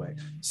 by the way.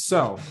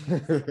 So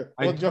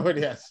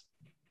yes.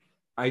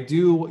 I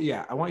do.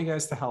 Yeah. I want you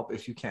guys to help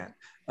if you can.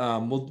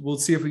 We'll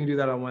see if we can do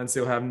that on Wednesday.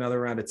 We'll have another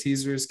round of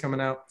teasers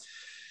coming out.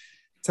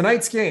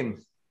 Tonight's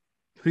game.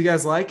 Who do you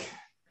guys like?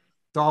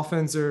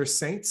 Dolphins or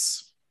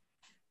Saints?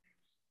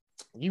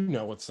 You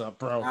know what's up,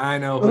 bro. I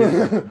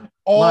know.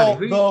 All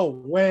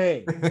the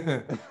way.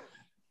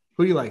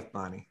 Who do you like,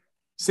 Lonnie?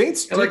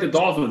 Saints. I like the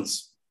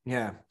Dolphins.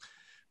 Yeah.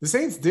 The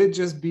Saints did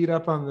just beat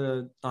up on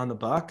the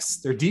Bucks.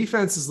 Their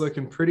defense is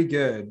looking pretty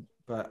good,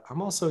 but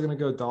I'm also going to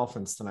go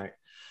Dolphins tonight.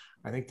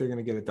 I think they're going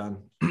to get it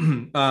done.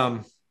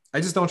 I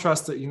just don't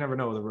trust it. You never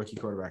know with a rookie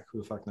quarterback. Who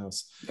the fuck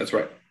knows? That's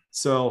right.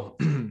 So,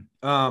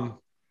 all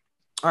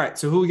right.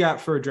 So who we got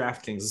for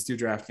DraftKings? Let's do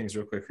DraftKings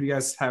real quick. Who do you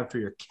guys have for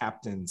your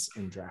captains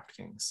in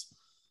DraftKings?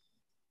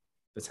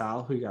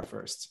 Vital, who you got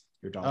first?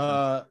 Your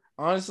Dolphins.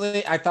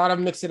 Honestly, I thought I'd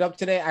mix it up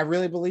today. I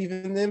really believe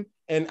in them,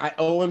 and I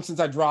owe him since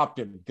I dropped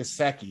him.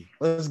 Gasecki.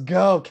 Let's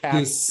go,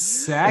 Captain.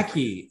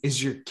 Gasecki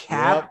is your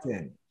captain.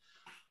 Yep.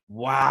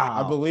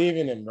 Wow. I believe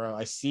in him, bro.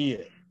 I see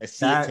it. I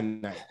see it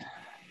tonight.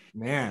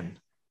 Man,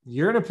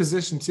 you're in a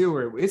position too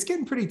where it's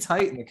getting pretty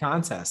tight in the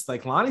contest.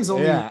 Like Lonnie's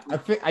only. Yeah,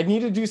 I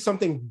need to do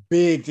something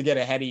big to get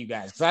ahead of you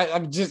guys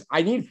because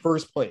I need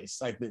first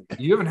place. I think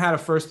you haven't had a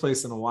first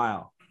place in a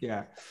while.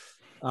 Yeah.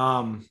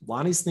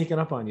 Lonnie's sneaking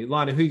up on you.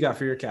 Lonnie, who you got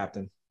for your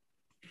captain?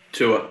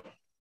 Tua.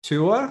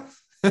 Tua?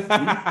 Tua.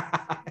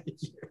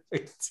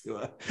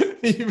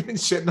 You've been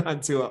shitting on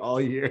Tua all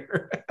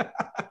year.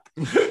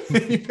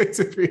 You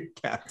picked it for your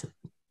captain.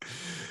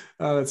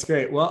 Oh, that's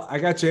great. Well, I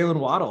got Jalen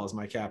Waddle as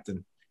my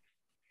captain.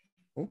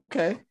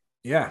 Okay.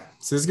 Yeah.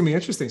 So this is going to be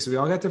interesting. So we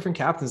all got different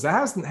captains. That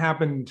hasn't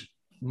happened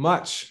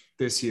much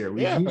this year.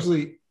 We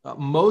usually,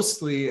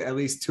 mostly, at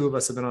least two of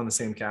us have been on the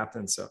same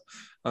captain. So,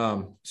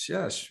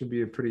 yeah, it should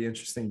be a pretty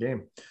interesting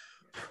game.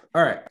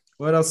 All right.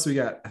 What else do we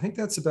got? I think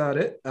that's about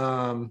it.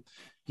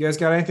 You guys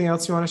got anything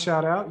else you want to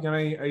shout out? Are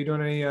you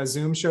doing any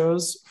Zoom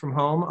shows from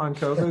home on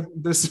COVID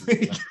this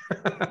week?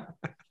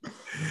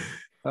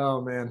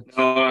 Oh man.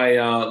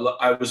 No,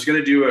 I was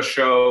gonna do a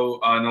show,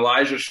 an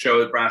Elijah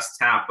show at Brass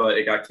Tap, but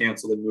it got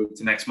canceled and moved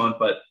to next month.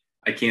 But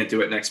I can't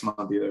do it next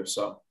month either.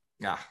 So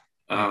yeah,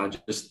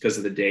 just because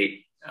of the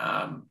date.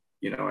 I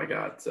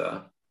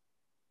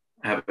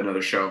have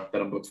another show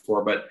that I'm booked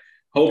for, but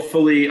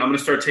hopefully I'm gonna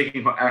start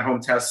taking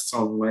at-home tests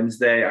on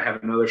Wednesday. I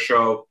have another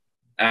show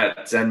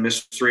at Zen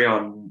Mystery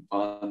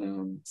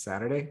on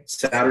Saturday.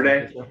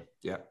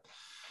 Yeah.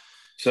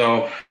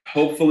 So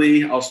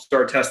hopefully I'll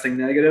start testing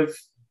negative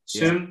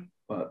soon,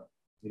 but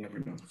you never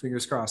know.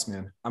 Fingers crossed,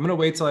 man. I'm gonna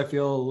wait till I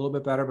feel a little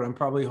bit better, but I'm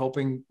probably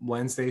hoping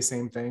Wednesday,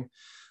 same thing.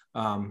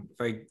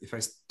 If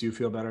I do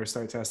feel better,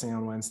 start testing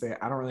on Wednesday.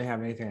 I don't really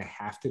have anything I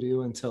have to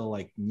do until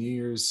like New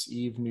Year's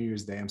Eve, New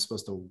Year's Day. I'm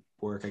supposed to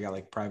work. I got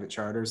like private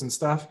charters and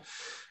stuff.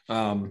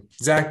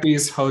 Zach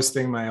B's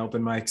hosting my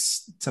open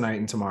mics tonight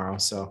and tomorrow,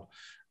 so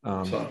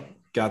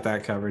got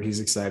that covered.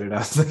 He's excited. I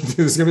was like,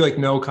 there's gonna be like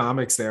no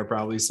comics there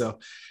probably, so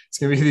it's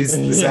gonna be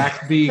the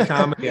Zach B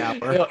comedy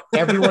hour.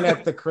 Everyone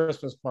at the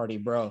Christmas party,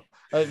 bro.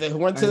 They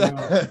went to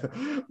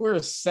the. We're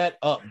set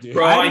up, dude.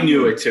 Bro, I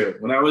knew it too.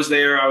 When I was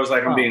there, I was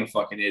like, I'm being a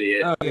fucking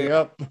idiot.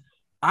 Yep.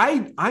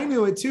 I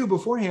knew it too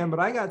beforehand, but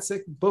I got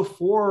sick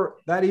before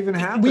that even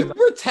happened. We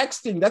were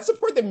texting. That's the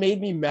part that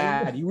made me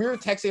mad. We were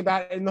texting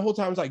about it, and the whole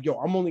time I was like, yo,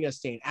 I'm only gonna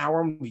stay an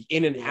hour. I'm gonna be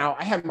in and out.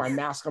 I had my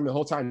mask on the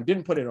whole time,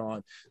 didn't put it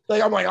on.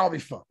 Like, I'm like, I'll be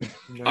fine.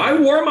 I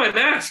wore my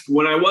mask.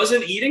 When I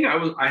wasn't eating,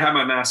 I had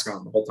my mask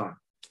on the whole time.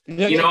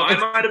 Yeah, I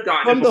might have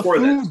gotten it before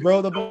that.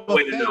 Bro,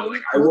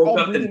 I woke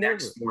up the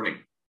next morning.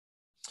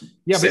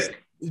 Yeah,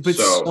 but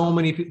so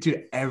many people,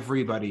 dude,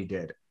 everybody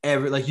did.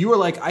 Like you were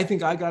like, I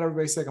think I got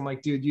everybody sick. I'm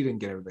like, dude, you didn't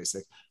get everybody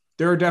sick.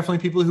 There are definitely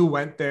people who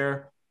went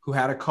there, who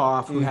had a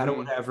cough, who had a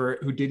whatever,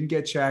 who didn't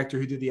get checked or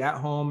who did the at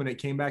home and it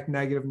came back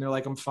negative and they're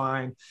like, I'm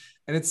fine.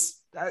 And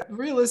it's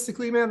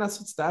realistically, man,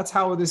 that's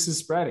how this is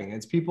spreading.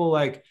 It's people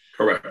like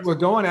correct. We're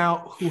going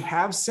out who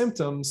have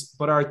symptoms,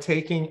 but are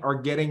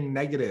getting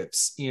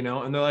negatives, and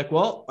they're like,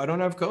 well, I don't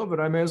have COVID.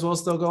 I may as well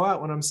still go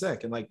out when I'm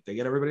sick. And like, they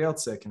get everybody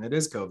else sick and it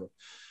is COVID.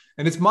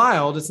 And it's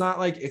mild. It's not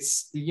like they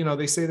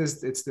say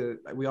this,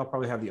 we all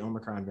probably have the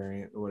Omicron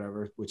variant or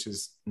whatever, which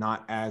is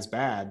not as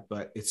bad,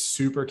 but it's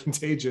super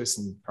contagious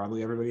and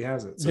probably everybody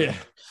has it. So,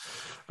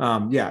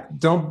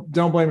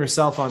 don't blame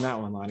yourself on that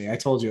one, Lonnie. I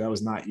told you that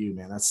was not you,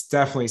 man. That's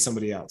definitely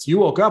somebody else. You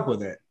woke up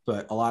with it,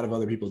 but a lot of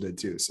other people did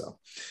too. So,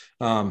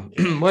 well,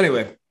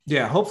 anyway,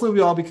 yeah, hopefully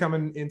we all be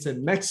coming into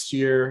next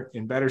year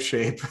in better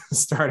shape,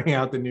 starting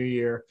out the new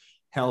year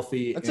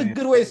healthy. That's a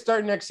good way to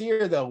start next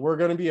year, though. We're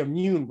going to be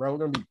immune, bro.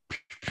 We're going to be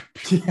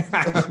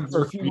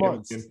for a few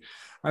months.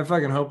 I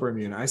fucking hope we're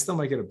immune. I still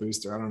might get a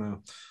booster. I don't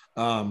know.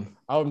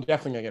 I'm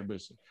definitely gonna get a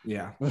booster.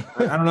 Yeah,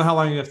 I don't know how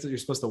long you're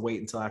supposed to wait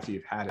until after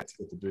you've had it to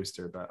get the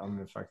booster, but I'm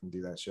gonna fucking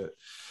do that shit.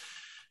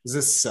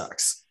 This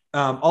sucks.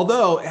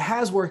 Although it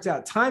has worked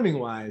out timing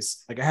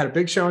wise. Like I had a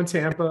big show in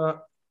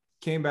Tampa,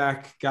 came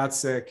back, got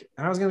sick,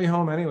 and I was gonna be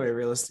home anyway.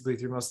 Realistically,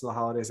 through most of the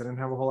holidays, I didn't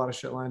have a whole lot of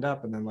shit lined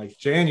up, and then like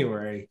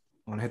January,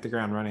 when I hit the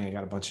ground running, I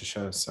got a bunch of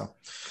shows. So,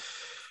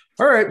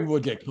 all right, you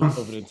would get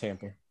COVID in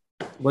Tampa.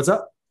 What's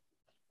up?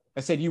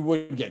 I said you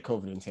would get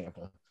COVID in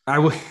Tampa. I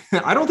would.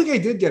 I don't think I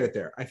did get it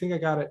there. I think I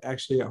got it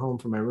actually at home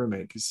from my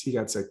roommate because he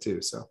got sick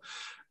too. So,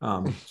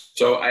 my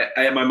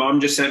mom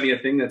just sent me a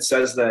thing that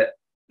says that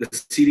the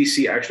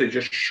CDC actually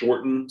just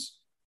shortened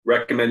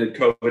recommended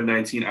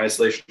COVID-19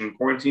 isolation and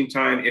quarantine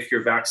time. If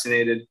you're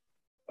vaccinated,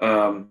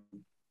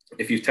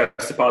 if you've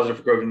tested positive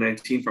for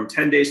COVID-19, from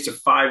 10 days to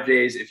 5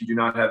 days if you do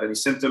not have any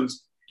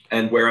symptoms,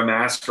 and wear a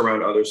mask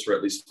around others for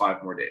at least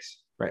 5 more days.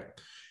 Right.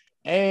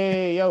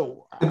 Hey,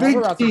 yo, we're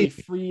about to be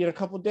free in a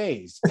couple of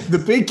days. The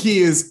big key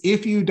is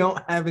if you don't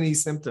have any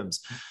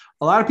symptoms.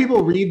 A lot of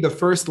people read the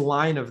first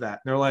line of that. And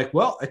they're like,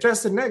 well, I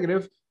tested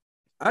negative.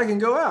 I can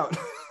go out.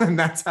 And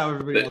that's how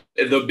everybody else.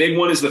 The big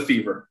one is the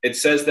fever. It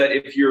says that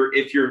if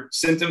your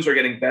symptoms are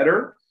getting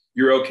better,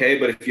 you're okay.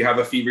 But if you have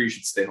a fever, you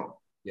should stay home.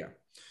 Yeah.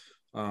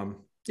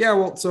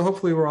 Well, so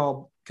hopefully we're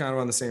all kind of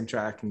on the same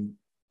track. And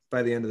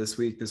by the end of this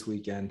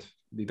weekend,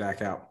 be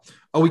back out.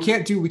 Oh, we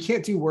can't do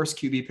worse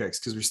QB picks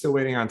because we're still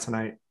waiting on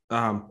tonight.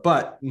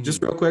 But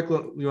just real quick,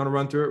 you want to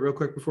run through it real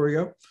quick before we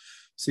go?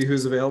 See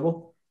who's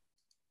available?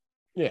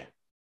 Yeah.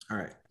 All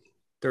right.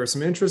 There are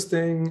some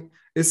interesting.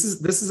 This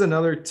is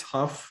another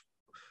tough.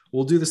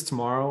 We'll do this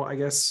tomorrow, I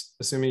guess,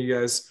 assuming you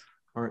guys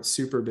aren't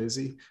super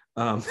busy.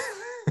 But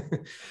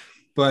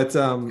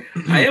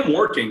I am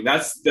working.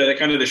 That's the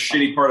kind of the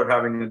shitty part of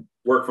having to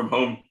work from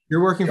home.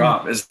 You're working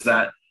job is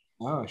that.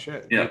 Oh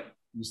shit. Yeah.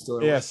 You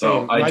still yeah.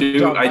 So I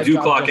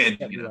do clock in.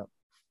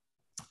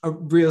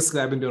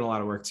 Realistically, I've been doing a lot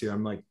of work too.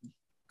 I'm like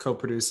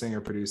co-producing or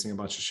producing a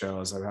bunch of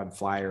shows. I've had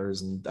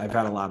flyers and I've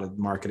had a lot of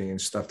marketing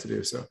and stuff to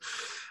do. So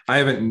I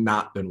haven't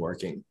not been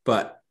working,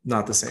 but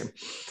not the same.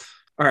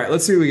 All right,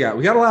 let's see what we got.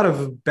 We got a lot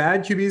of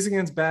bad QBs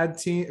against bad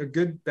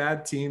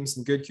teams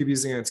and good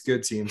QBs against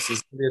good teams. This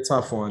is going to be a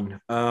tough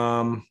one.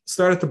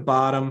 Start at the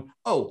bottom.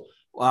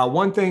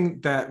 One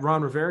thing that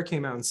Ron Rivera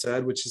came out and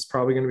said, which is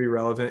probably going to be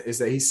relevant, is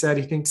that he said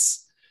he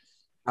thinks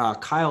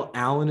Kyle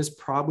Allen is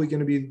probably going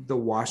to be the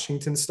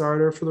Washington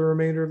starter for the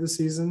remainder of the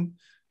season.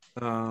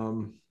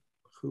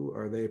 Who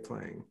are they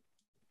playing?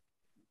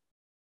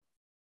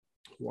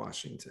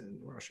 Washington.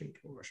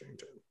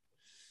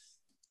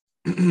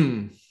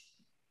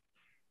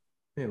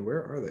 Man,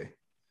 where are they?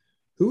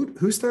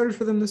 Who started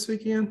for them this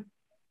week again?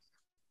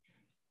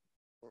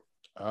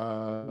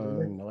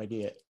 No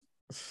idea.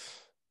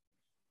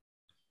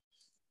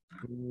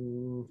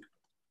 Man,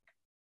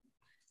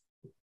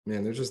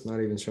 they're just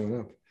not even showing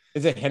up.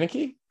 Is it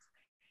Heineke?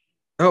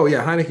 Oh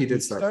yeah, Heineke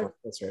did start.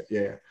 That's right.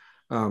 Yeah.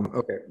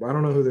 Okay. Well, I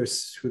don't know who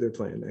they're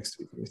playing next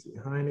week. Let me see.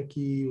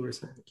 Heineke. Where's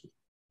Heineke?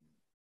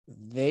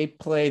 They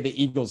play the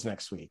Eagles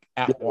next week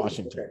at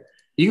Washington. Okay.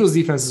 Eagles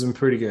defense has been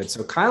pretty good.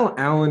 So Kyle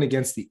Allen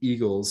against the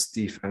Eagles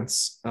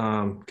defense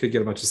could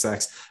get a bunch of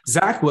sacks.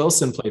 Zach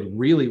Wilson played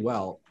really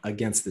well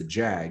against the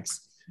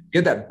Jags. He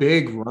had that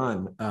big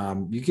run.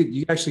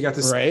 You actually got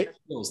to see right,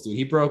 dude.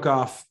 He broke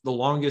off the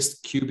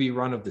longest QB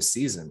run of the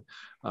season.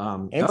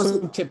 And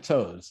some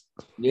tiptoes.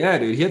 Yeah,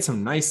 dude. He had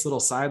some nice little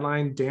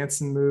sideline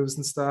dancing moves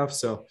and stuff.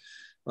 So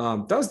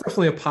that was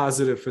definitely a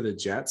positive for the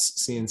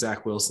Jets, seeing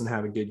Zach Wilson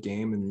have a good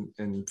game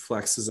and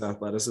flex his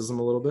athleticism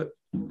a little bit.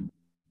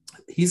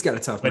 He's got a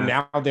tough But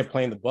match. now they're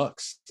playing the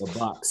Bucs. The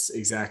Bucs,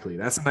 exactly.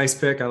 That's a nice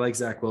pick. I like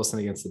Zach Wilson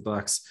against the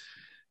Bucs.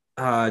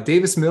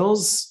 Davis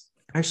Mills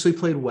actually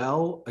played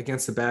well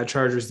against the bad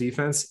Chargers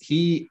defense.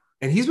 He's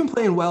been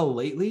playing well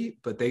lately,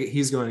 but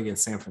he's going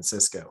against San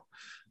Francisco.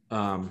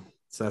 So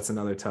that's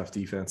another tough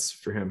defense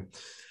for him.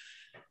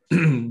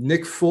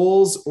 Nick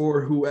Foles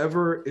or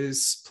whoever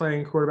is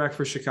playing quarterback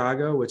for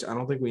Chicago, which I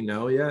don't think we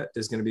know yet,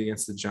 is going to be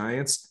against the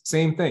Giants.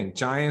 Same thing.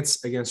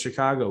 Giants against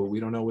Chicago.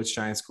 We don't know which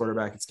Giants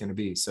quarterback it's going to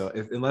be. So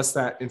unless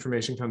that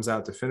information comes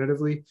out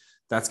definitively,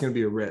 that's going to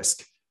be a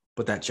risk.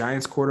 But that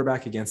Giants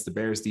quarterback against the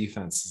Bears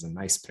defense is a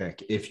nice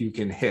pick if you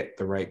can hit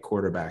the right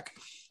quarterback.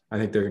 I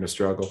think they're going to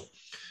struggle.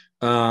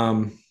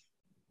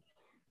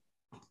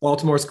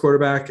 Baltimore's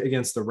quarterback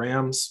against the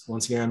Rams,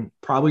 once again,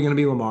 probably going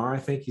to be Lamar. I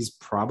think he's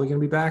probably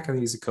going to be back. I think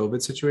he's a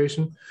COVID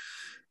situation.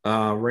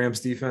 Rams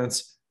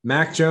defense.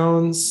 Mac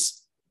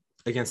Jones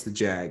against the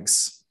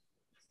Jags.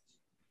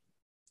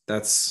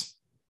 That's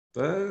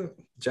the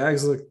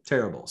Jags look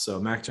terrible. So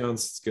Mac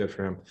Jones, it's good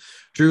for him.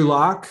 Drew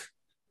Lock,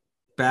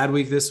 bad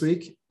week this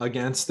week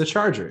against the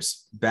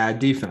Chargers. Bad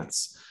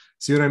defense.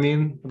 See what I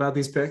mean about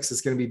these picks?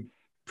 It's going to be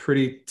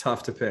pretty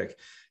tough to pick.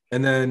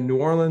 And then New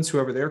Orleans,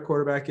 whoever their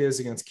quarterback is,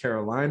 against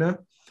Carolina.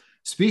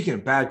 Speaking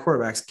of bad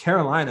quarterbacks,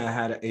 Carolina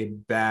had a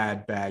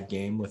bad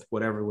game with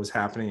whatever was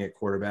happening at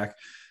quarterback.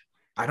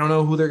 I don't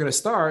know who they're going to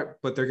start,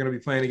 but they're going to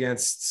be playing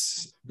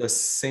against the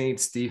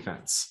Saints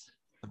defense.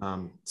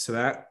 So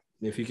that,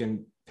 if you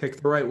can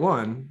pick the right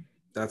one,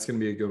 that's going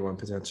to be a good one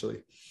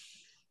potentially.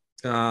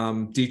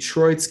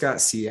 Detroit's got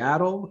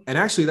Seattle. And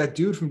actually that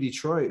dude from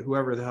Detroit,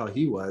 whoever the hell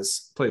he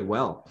was, played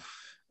well.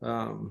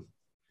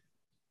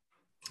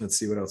 Let's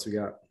see what else we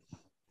got.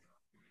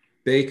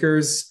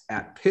 Baker's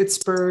at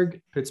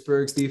Pittsburgh.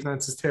 Pittsburgh's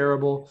defense is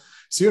terrible.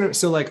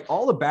 So like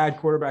all the bad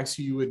quarterbacks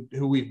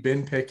who we've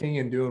been picking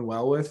and doing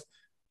well with,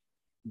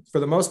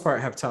 for the most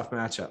part, have tough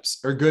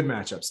matchups or good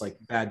matchups, like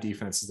bad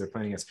defenses they're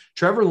playing against.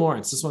 Trevor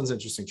Lawrence, this one's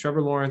interesting.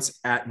 Trevor Lawrence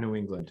at New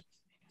England.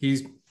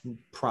 He's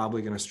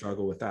probably going to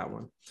struggle with that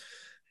one.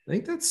 I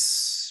think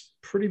that's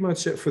pretty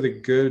much it for the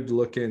good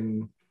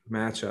looking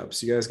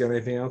matchups. You guys got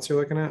anything else you're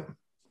looking at?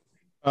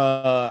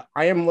 I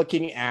am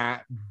looking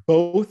at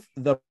both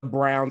the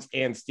Browns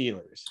and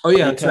Steelers. Oh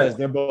yeah, because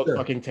they're both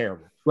fucking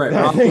terrible. Right.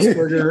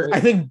 I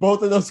think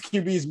both of those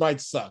QBs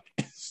might suck.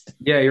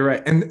 Yeah, you're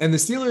right. And the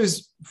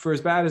Steelers, for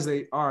as bad as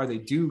they are, they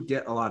do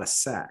get a lot of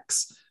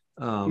sacks.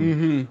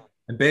 And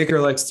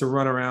Baker likes to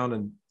run around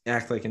and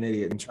act like an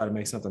idiot and try to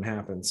make something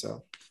happen.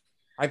 So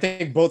I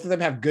think both of them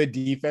have good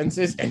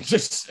defenses, and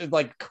just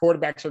like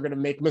quarterbacks are going to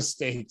make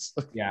mistakes.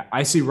 Yeah,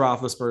 I see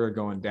Roethlisberger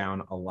going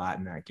down a lot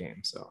in that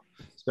game. So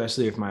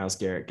especially if Myles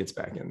Garrett gets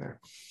back in there.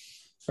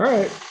 All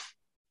right.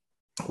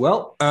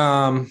 Well,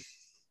 I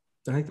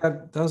think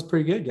that was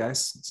pretty good,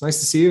 guys. It's nice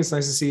to see you. It's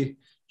nice to see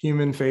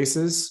human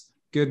faces.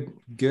 Good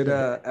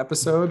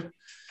episode.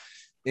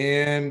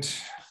 And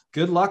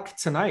good luck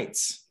tonight.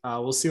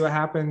 We'll see what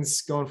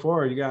happens going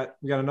forward. We got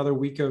another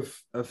week of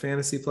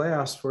fantasy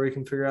playoffs before we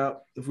can figure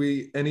out if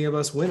any of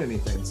us win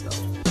anything. So